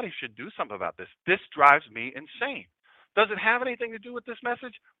terrible. Somebody should do something about this. This drives me insane. Does it have anything to do with this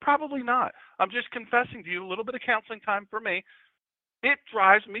message? Probably not. I'm just confessing to you, a little bit of counseling time for me. It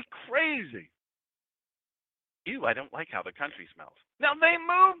drives me crazy. Ew, I don't like how the country smells. Now, they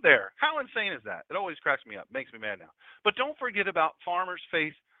moved there. How insane is that? It always cracks me up. Makes me mad now. But don't forget about farmers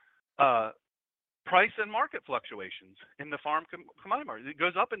face price and market fluctuations in the farm commodity market. It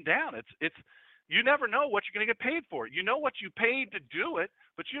goes up and down. It's you never know what you're going to get paid for it. You know what you paid to do it,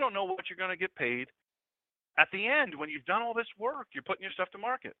 but you don't know what you're going to get paid at the end when you've done all this work. You're putting your stuff to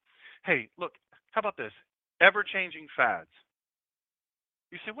market. Hey, look, how about this? ever-changing fads.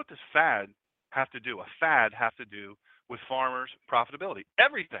 You say, what does fad have to do? A fad has to do with farmers' profitability.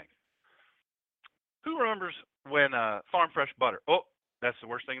 Everything. Who remembers when farm fresh butter? Oh, that's the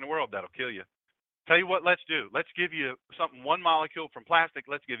worst thing in the world. That'll kill you. Tell you what, let's do. Let's give you something, one molecule from plastic.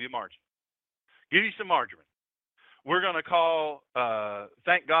 Let's give you margarine. Give you some margarine. We're going to call,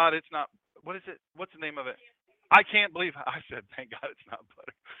 thank God it's not, what is it? What's the name of it? I can't believe I said, thank God it's not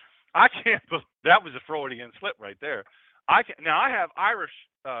butter. I can't believe, that was a Freudian slip right there. Now I have Irish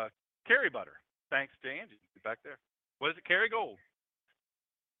Kerry butter, thanks to Angie back there. What is it, Kerry Gold?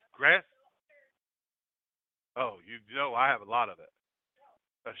 Grass? Oh, you know I have a lot of it.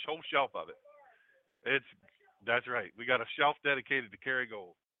 A whole shelf of it. That's right. We got a shelf dedicated to Kerry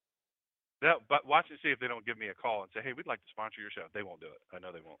Gold. But watch and see if they don't give me a call and say, hey, we'd like to sponsor your show. They won't do it. I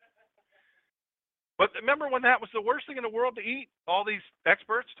know they won't. But remember when that was the worst thing in the world to eat? All these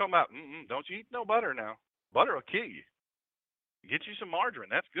experts talking about, don't you eat no butter now. Butter will kill you. Get you some margarine.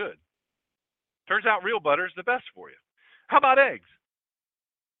 That's good. Turns out real butter is the best for you. How about eggs?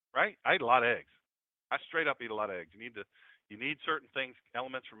 Right? I eat a lot of eggs. I straight up eat a lot of eggs. You need certain things,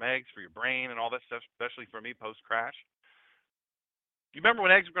 elements from eggs for your brain and all that stuff, especially for me post-crash. You remember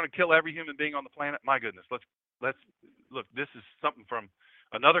when eggs were going to kill every human being on the planet? My goodness, let's look. This is something from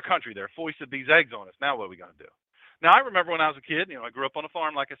another country. They're foisted these eggs on us. Now what are we going to do? Now I remember when I was a kid. I grew up on a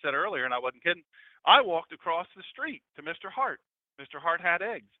farm, like I said earlier, and I wasn't kidding. I walked across the street to Mr. Hart. Mr. Hart had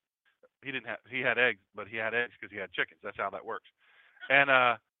eggs. He had eggs, but he had eggs because he had chickens. That's how that works. And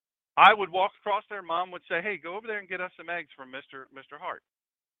I would walk across there. Mom would say, "Hey, go over there and get us some eggs from Mr. Hart."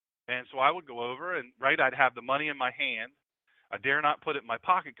 And so I would go over, and I'd have the money in my hand. I dare not put it in my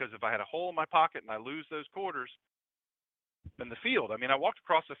pocket because if I had a hole in my pocket and I lose those quarters in the field, I walked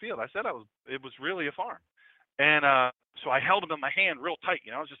across the field. I said it was really a farm. And so I held them in my hand real tight.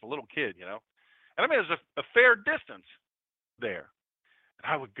 I was just a little kid, And it was a fair distance there.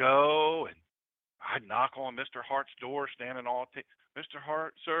 And I would go and I'd knock on Mr. Hart's door, standing all Mr.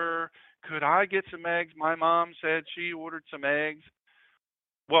 Hart, sir, could I get some eggs? My mom said she ordered some eggs.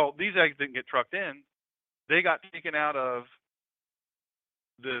 Well, these eggs didn't get trucked in. They got taken out of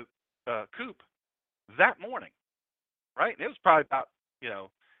the coop that morning, right? And it was probably about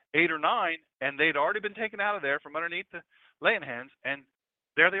 8 or 9, and they'd already been taken out of there from underneath the laying hens, and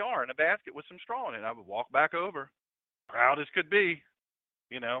there they are in a basket with some straw in it. I would walk back over, proud as could be,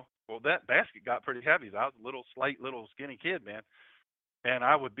 Well, that basket got pretty heavy. I was a slight little skinny kid, man, and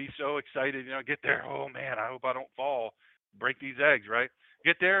I would be so excited, get there. Oh man, I hope I don't fall, break these eggs, right?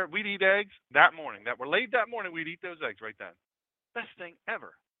 Get there, we'd eat eggs that morning. That were laid that morning, we'd eat those eggs right then. Best thing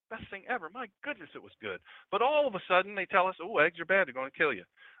ever. Best thing ever. My goodness, it was good. But all of a sudden, they tell us, oh, eggs are bad. They're going to kill you.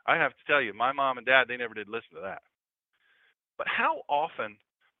 I have to tell you, my mom and dad, they never did listen to that. But how often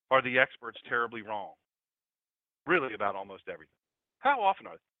are the experts terribly wrong? Really about almost everything. How often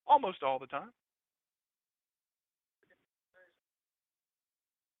are they? Almost all the time.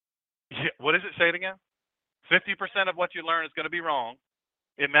 Yeah, what does it say it again? 50% of what you learn is going to be wrong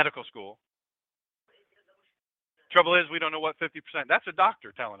in medical school. Trouble is, we don't know what 50%. That's a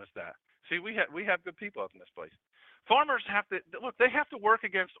doctor telling us that. See, we have good people up in this place. Farmers have to look. They have to work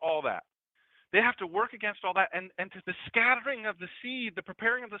against all that. They have to work against all that, and to the scattering of the seed, the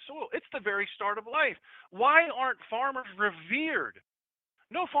preparing of the soil. It's the very start of life. Why aren't farmers revered?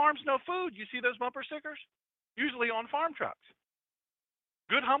 No farms, no food. You see those bumper stickers? Usually on farm trucks.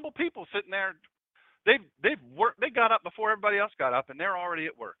 Good, humble people sitting there. They've worked. They got up before everybody else got up, and they're already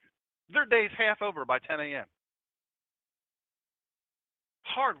at work. Their day's half over by 10 a.m.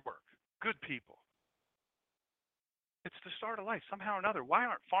 Hard work, good people. It's the start of life somehow or another. Why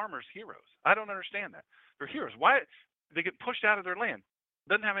aren't farmers heroes? I don't understand that. They're heroes. Why they get pushed out of their land?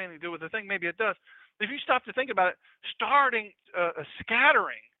 Doesn't have anything to do with the thing. Maybe it does. If you stop to think about it, scattering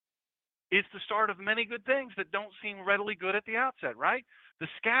is the start of many good things that don't seem readily good at the outset, right? The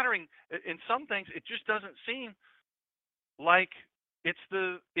scattering in some things, it just doesn't seem like it's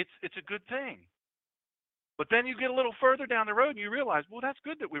a good thing. But then you get a little further down the road and you realize, well, that's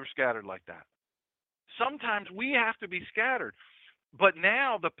good that we were scattered like that. Sometimes we have to be scattered. But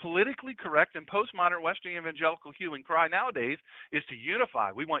now the politically correct and postmodern Western evangelical hue and cry nowadays is to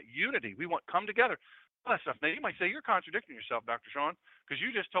unify. We want unity. We want come together. All that stuff. Now you might say you're contradicting yourself, Dr. Sean, because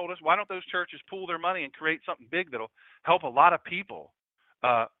you just told us why don't those churches pool their money and create something big that'll help a lot of people?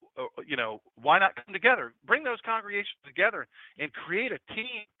 Why not come together? Bring those congregations together and create a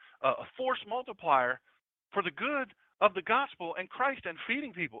team, a force multiplier for the good of the gospel and Christ and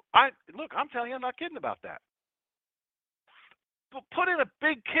feeding people. I'm telling you, I'm not kidding about that. Put in a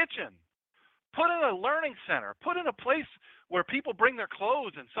big kitchen. Put in a learning center. Put in a place where people bring their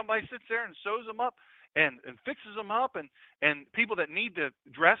clothes and somebody sits there and sews them up and fixes them up, and people that need to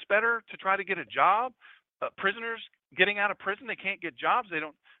dress better to try to get a job, prisoners getting out of prison, they can't get jobs, they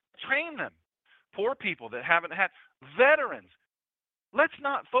don't train them. Poor people that haven't had, veterans. Let's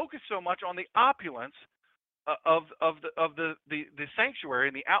not focus so much on the opulence of the sanctuary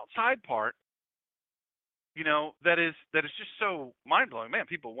and the outside part, that is just so mind-blowing. Man,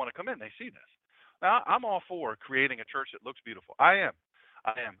 people want to come in, they see this. Now, I'm all for creating a church that looks beautiful. I am.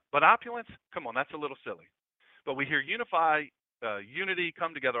 But opulence, come on, that's a little silly. But we hear unify, unity,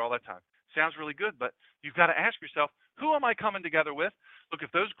 come together all that time. Sounds really good, but you've got to ask yourself, who am I coming together with? Look,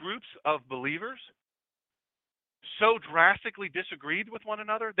 if those groups of believers so drastically disagreed with one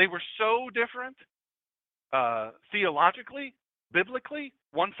another, they were so different theologically, biblically,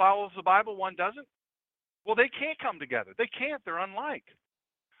 one follows the Bible, one doesn't, well, they can't come together. They can't. They're unlike.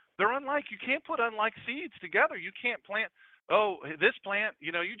 They're unlike. You can't put unlike seeds together. You can't plant, this plant,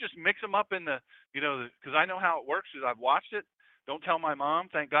 you just mix them up in because I know how it works because I've watched it. Don't tell my mom.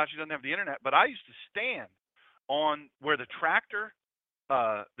 Thank God she doesn't have the internet. But I used to stand on where the tractor's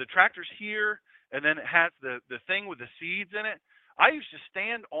here, and then it has the thing with the seeds in it. I used to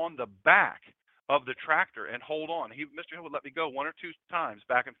stand on the back of the tractor and hold on. Mr. Hill would let me go one or two times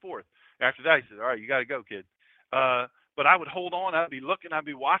back and forth. After that, he said, "All right, you got to go, kid." But I would hold on. I'd be looking. I'd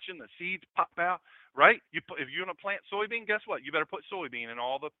be watching the seeds pop out. Right? If you're going to plant soybean, guess what? You better put soybean in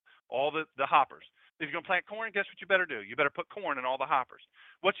all the hoppers. If you're going to plant corn, guess what you better do? You better put corn in all the hoppers.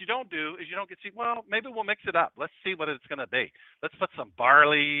 What you don't do is you don't get to see, well, maybe we'll mix it up. Let's see what it's going to be. Let's put some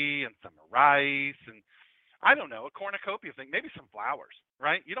barley and some rice and, I don't know, a cornucopia thing, maybe some flowers,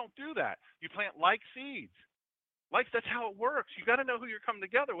 right? You don't do that. You plant like seeds. That's how it works. You got to know who you're coming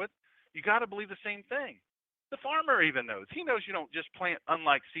together with. You got to believe the same thing. The farmer even knows. He knows you don't just plant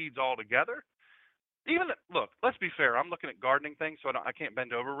unlike seeds all together. Look, let's be fair. I'm looking at gardening things, so I can't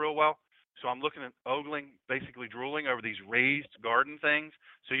bend over real well. So I'm looking at ogling, basically drooling over these raised garden things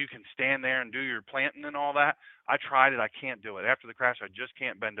so you can stand there and do your planting and all that. I tried it. I can't do it. After the crash, I just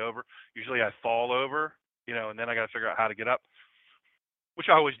can't bend over. Usually I fall over, and then I got to figure out how to get up, which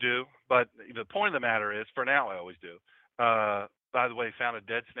I always do. But the point of the matter is, for now, I always do. By the way, found a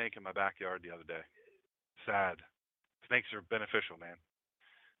dead snake in my backyard the other day. Sad. Snakes are beneficial, man.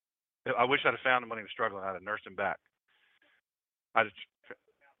 I wish I'd have found him when he was struggling. I'd have nursed him back.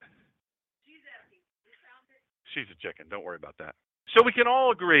 She's a chicken. Don't worry about that. So we can all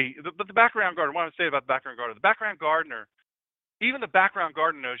agree. But the background gardener, what I want to say about the background gardener, even the background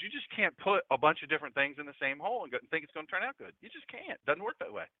gardener knows you just can't put a bunch of different things in the same hole and think it's going to turn out good. You just can't. It doesn't work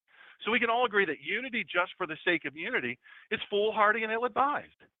that way. So we can all agree that unity just for the sake of unity is foolhardy and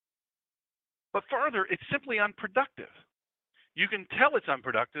ill-advised. But further, it's simply unproductive. You can tell it's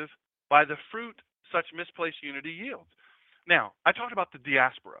unproductive by the fruit such misplaced unity yields. Now, I talked about the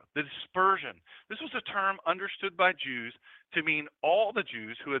diaspora, the dispersion. This was a term understood by Jews to mean all the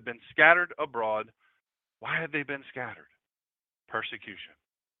Jews who had been scattered abroad. Why had they been scattered? Persecution.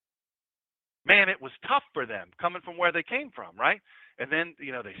 Man, it was tough for them coming from where they came from, right? And then,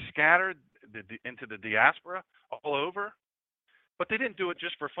 they scattered into the diaspora all over. But they didn't do it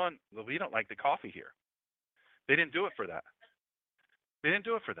just for fun. Well, we don't like the coffee here. They didn't do it for that.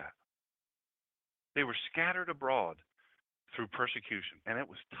 They were scattered abroad through persecution, and it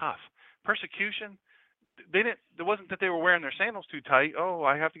was tough. Persecution, it wasn't that they were wearing their sandals too tight. Oh,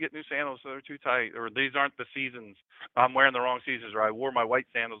 I have to get new sandals, so they're too tight, or these aren't the seasons. I'm wearing the wrong seasons, or I wore my white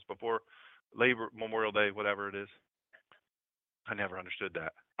sandals before Memorial Day, whatever it is. I never understood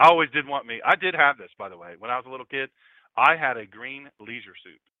that. I always did I did have this, by the way. When I was a little kid, I had a green leisure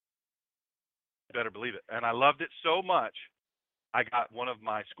suit. You better believe it. And I loved it so much, I got one of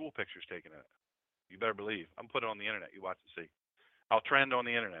my school pictures taken in it. You better believe. I'm putting it on the internet. You watch and see. I'll trend on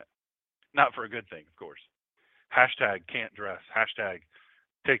the internet. Not for a good thing, of course. Hashtag can't dress. Hashtag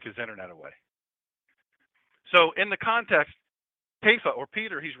take his internet away. So in the context, Kefa, or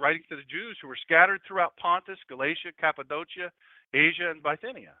Peter, he's writing to the Jews who were scattered throughout Pontus, Galatia, Cappadocia, Asia, and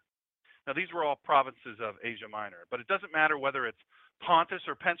Bithynia. Now, these were all provinces of Asia Minor, but it doesn't matter whether it's Pontus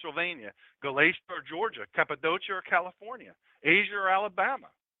or Pennsylvania, Galatia or Georgia, Cappadocia or California, Asia or Alabama,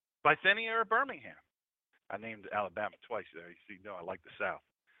 Bithynia or Birmingham. I named Alabama twice there. You see, I like the South.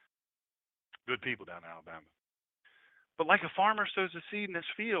 Good people down in Alabama. But like a farmer sows a seed in his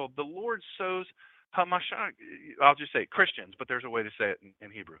field, the Lord sows Hamashiach. I'll just say Christians, but there's a way to say it in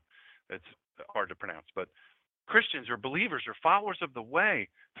Hebrew. It's hard to pronounce. But Christians or believers or followers of the way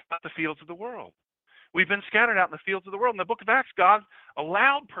throughout the fields of the world. We've been scattered out in the fields of the world. In the book of Acts, God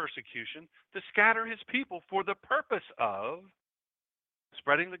allowed persecution to scatter his people for the purpose of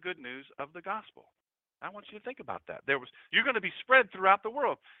Spreading the good news of the gospel. I want you to think about that. You're going to be spread throughout the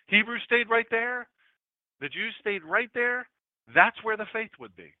world. Hebrews stayed right there. The Jews stayed right there. That's where the faith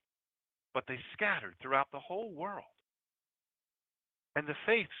would be. But they scattered throughout the whole world. And the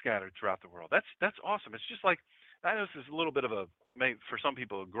faith scattered throughout the world. That's awesome. It's just like, I know this is a little bit of a, for some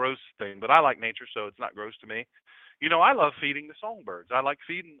people, a gross thing, but I like nature, so it's not gross to me. You know, I love feeding the songbirds. I like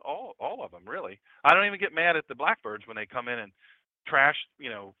feeding all of them, really. I don't even get mad at the blackbirds when they come in and trash,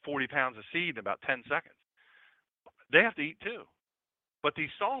 40 pounds of seed in about 10 seconds. They have to eat too. But these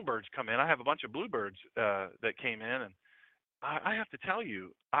songbirds come in. I have a bunch of bluebirds that came in, and I have to tell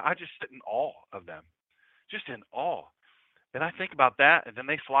you, I just sit in awe of them, just in awe. And I think about that, and then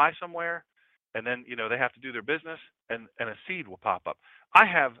they fly somewhere, and then, they have to do their business, and a seed will pop up. I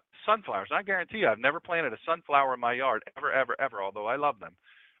have sunflowers, and I guarantee you I've never planted a sunflower in my yard, ever, although I love them.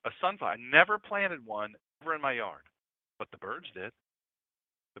 A sunflower. I never planted one ever in my yard. But the birds did.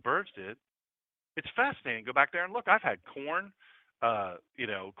 The birds did. It's fascinating. Go back there and look. I've had corn,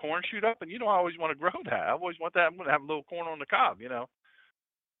 corn shoot up, and I always want to grow that. I always want that. I'm going to have a little corn on the cob, a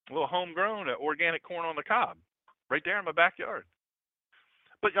little homegrown organic corn on the cob right there in my backyard.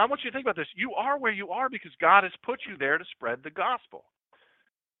 But I want you to think about this. You are where you are because God has put you there to spread the gospel.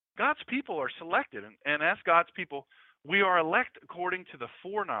 God's people are selected, and as God's people, we are elect according to the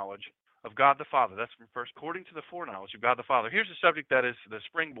foreknowledge of God the Father. That's from first, according to the foreknowledge of God the Father. Here's a subject that is the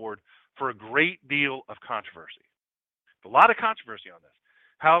springboard for a great deal of controversy. A lot of controversy on this.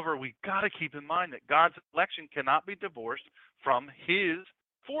 However, we got to keep in mind that God's election cannot be divorced from his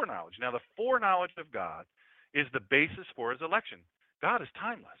foreknowledge. Now, the foreknowledge of God is the basis for his election. God is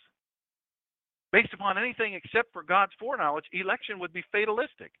timeless. Based upon anything except for God's foreknowledge, election would be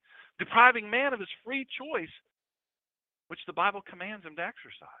fatalistic, depriving man of his free choice, which the Bible commands him to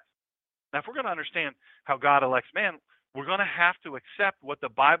exercise. Now, if we're going to understand how God elects man, we're going to have to accept what the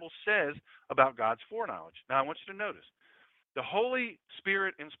Bible says about God's foreknowledge. Now, I want you to notice the Holy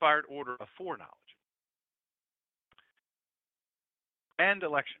Spirit-inspired order of foreknowledge and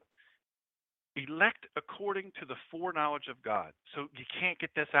election. Elect according to the foreknowledge of God. So you can't get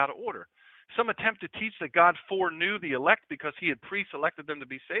this out of order. Some attempt to teach that God foreknew the elect because he had pre-selected them to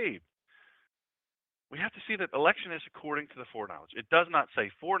be saved. We have to see that election is according to the foreknowledge. It does not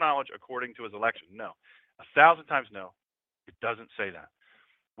say foreknowledge according to his election. No. 1,000 times no. It doesn't say that.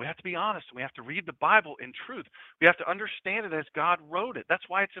 We have to be honest. We have to read the Bible in truth. We have to understand it as God wrote it. That's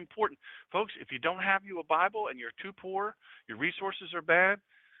why it's important. Folks, if you don't have a Bible and you're too poor, your resources are bad,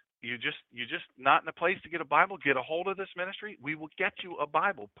 you're just not in a place to get a Bible, get a hold of this ministry. We will get you a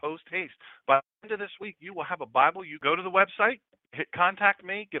Bible post haste. By the end of this week, you will have a Bible. You go to the website, hit contact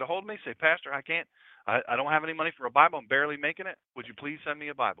me, get a hold of me, say, Pastor, I don't have any money for a Bible. I'm barely making it. Would you please send me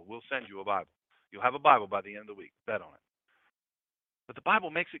a Bible? We'll send you a Bible. You'll have a Bible by the end of the week. Bet on it. But the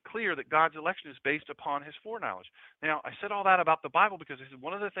Bible makes it clear that God's election is based upon his foreknowledge. Now, I said all that about the Bible because this is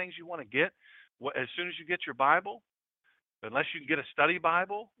one of the things you want to get as soon as you get your Bible. Unless you can get a study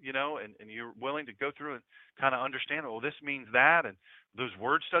Bible, and you're willing to go through and kind of understand, well, this means that, and those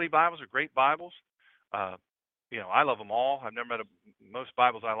word study Bibles are great Bibles. I love them all. I've never met most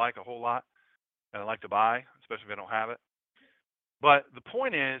Bibles I like a whole lot, and I like to buy, especially if I don't have it. But the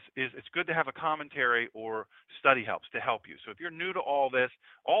point is it's good to have a commentary or study helps to help you. So if you're new to all this,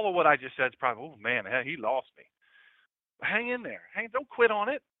 all of what I just said is probably, oh man, he lost me. Hang in there. Don't quit on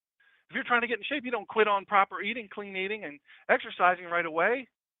it. If you're trying to get in shape, you don't quit on proper eating, clean eating, and exercising right away.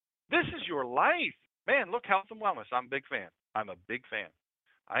 This is your life. Man, look, health and wellness. I'm a big fan. I'm a big fan.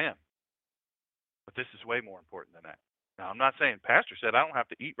 I am. But this is way more important than that. Now, I'm not saying Pastor said I don't have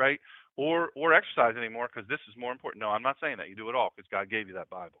to eat right or exercise anymore because this is more important. No, I'm not saying that. You do it all because God gave you that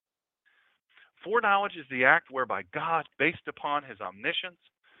Bible. Foreknowledge is the act whereby God, based upon his omniscience,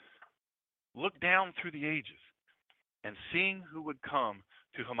 looked down through the ages and seeing who would come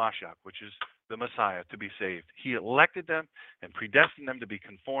to Hamashiach, which is the Messiah, to be saved. He elected them and predestined them to be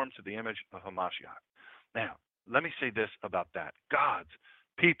conformed to the image of Hamashiach. Now, let me say this about that. God's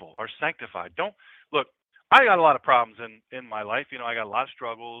people are sanctified. Look, I got a lot of problems in my life. I got a lot of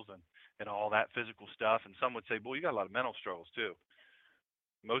struggles and all that physical stuff. And some would say, boy, you got a lot of mental struggles too.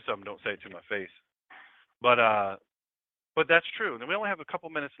 Most of them don't say it to my face. But that's true. And we only have a couple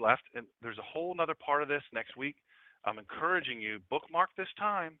minutes left, and there's a whole other part of this next week. I'm encouraging you, bookmark this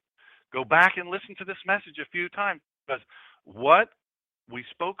time. Go back and listen to this message a few times because what we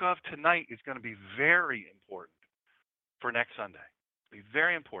spoke of tonight is going to be very important for next Sunday. It'll be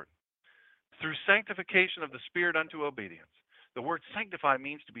very important. Through sanctification of the Spirit unto obedience. The word sanctify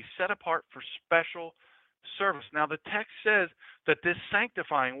means to be set apart for special service. Now, the text says that this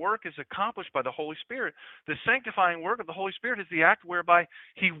sanctifying work is accomplished by the Holy Spirit. The sanctifying work of the Holy Spirit is the act whereby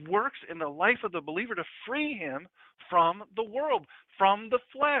He works in the life of the believer to free him from the world, from the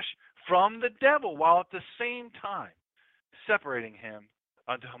flesh, from the devil, while at the same time separating him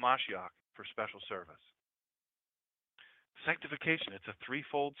unto Hamashiach for special service. Sanctification, it's a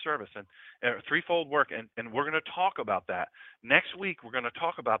threefold service and threefold work, and we're going to talk about that. Next week, we're going to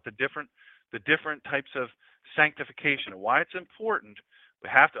talk about the different types of sanctification and why it's important. We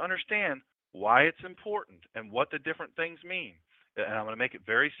have to understand why it's important and what the different things mean. And I'm going to make it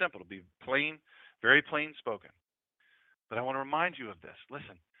very simple, to be plain, very plain spoken. But I want to remind you of this.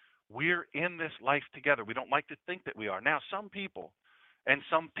 Listen, we're in this life together. We don't like to think that we are. Now, some people and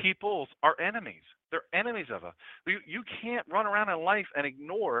some peoples are enemies. They're enemies of us. You can't run around in life and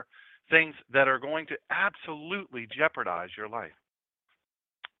ignore things that are going to absolutely jeopardize your life.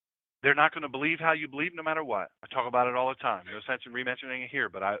 They're not going to believe how you believe no matter what. I talk about it all the time. No sense in re-mentioning it here,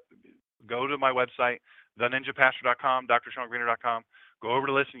 but I go to my website, theninjapastor.com, drshawngreener.com. Go over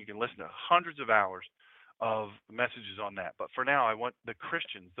to listen. You can listen to hundreds of hours of messages on that. But for now, I want the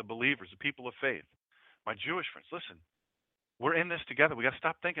Christians, the believers, the people of faith, my Jewish friends, listen, we're in this together. We got to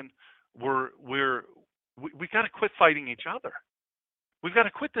stop thinking we got to quit fighting each other. We've got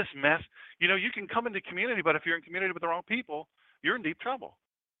to quit this mess. You know, you can come into community, but if you're in community with the wrong people, you're in deep trouble.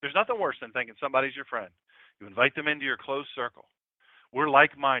 There's nothing worse than thinking somebody's your friend. You invite them into your close circle. We're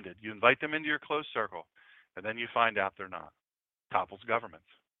like-minded. You invite them into your close circle, and then you find out they're not. Topples governments.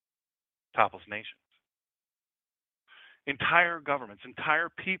 Topples nations. Entire governments, entire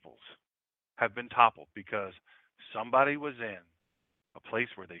peoples have been toppled because somebody was in a place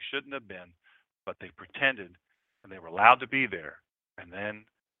where they shouldn't have been, but they pretended and they were allowed to be there. And then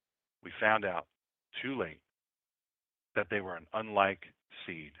we found out too late that they were an unlike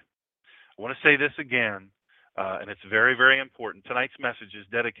seed. I want to say this again, and it's very, very important. Tonight's message is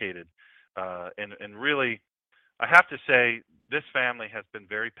dedicated, and really, I have to say, this family has been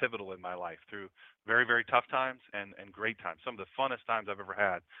very pivotal in my life through very, very tough times and great times. Some of the funnest times I've ever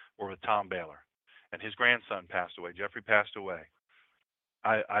had were with Tom Baylor, and his grandson passed away. Jeffrey passed away.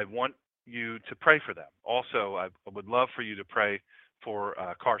 I want you to pray for them. Also, I would love for you to pray for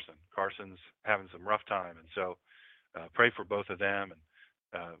Carson. Carson's having some rough time, and so pray for both of them.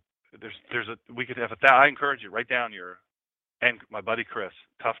 And we could have I encourage you, write down and my buddy Chris,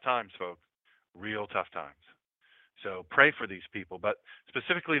 tough times, folks, real tough times. So pray for these people, but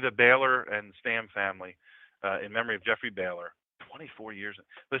specifically the Baylor and Stam family, in memory of Jeffrey Baylor, 24 years.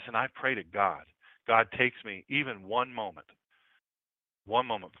 Listen, I pray to God. God takes me even one moment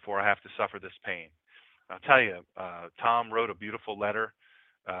before I have to suffer this pain. I'll tell you, Tom wrote a beautiful letter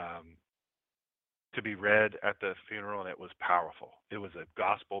to be read at the funeral, and it was powerful. It was a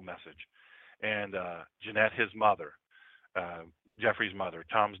gospel message. And Jeanette, his mother, Jeffrey's mother,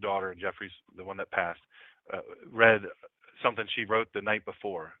 Tom's daughter, and Jeffrey's the one that passed, read something she wrote the night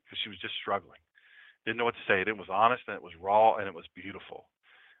before because she was just struggling. Didn't know what to say. It was honest, and it was raw, and it was beautiful,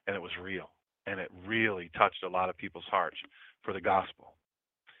 and it was real. And it really touched a lot of people's hearts for the gospel.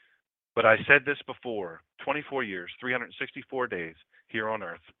 But I said this before, 24 years, 364 days here on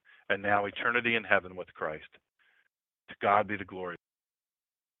earth, and now eternity in heaven with Christ. To God be the glory.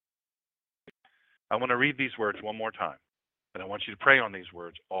 I want to read these words one more time, and I want you to pray on these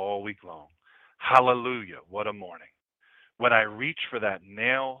words all week long. Hallelujah, what a morning. When I reach for that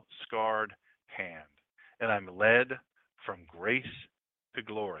nail-scarred hand, and I'm led from grace to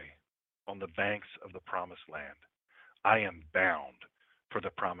glory on the banks of the promised land. I am bound for the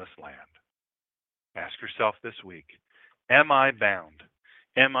promised land. Ask yourself this week, am I bound?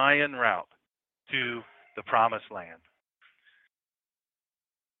 Am I en route to the promised land?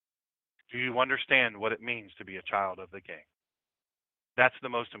 Do you understand what it means to be a child of the King? That's the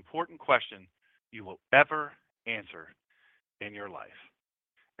most important question you will ever answer in your life.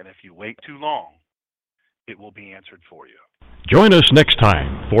 And if you wait too long, it will be answered for you. Join us next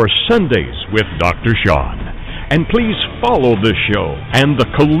time for Sundays with Dr. Sean. And please follow this show and the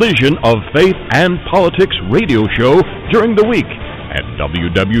Collision of Faith and Politics radio show during the week at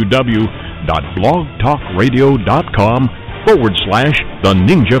www.blogtalkradio.com/The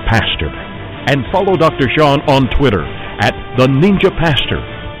Ninja Pastor. And follow Dr. Sean on Twitter at The Ninja Pastor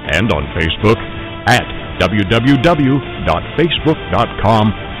and on Facebook at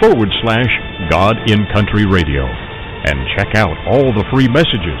www.facebook.com/God in Country Radio. And check out all the free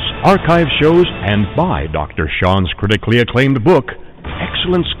messages, archive shows, and buy Dr. Sean's critically acclaimed book,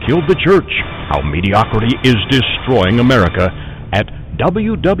 Excellence Killed the Church, How Mediocrity is Destroying America, at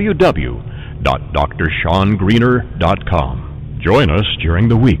www.drshawngreener.com. Join us during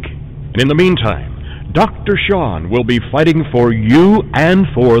the week. And in the meantime, Dr. Sean will be fighting for you and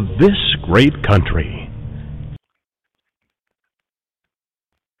for this great country.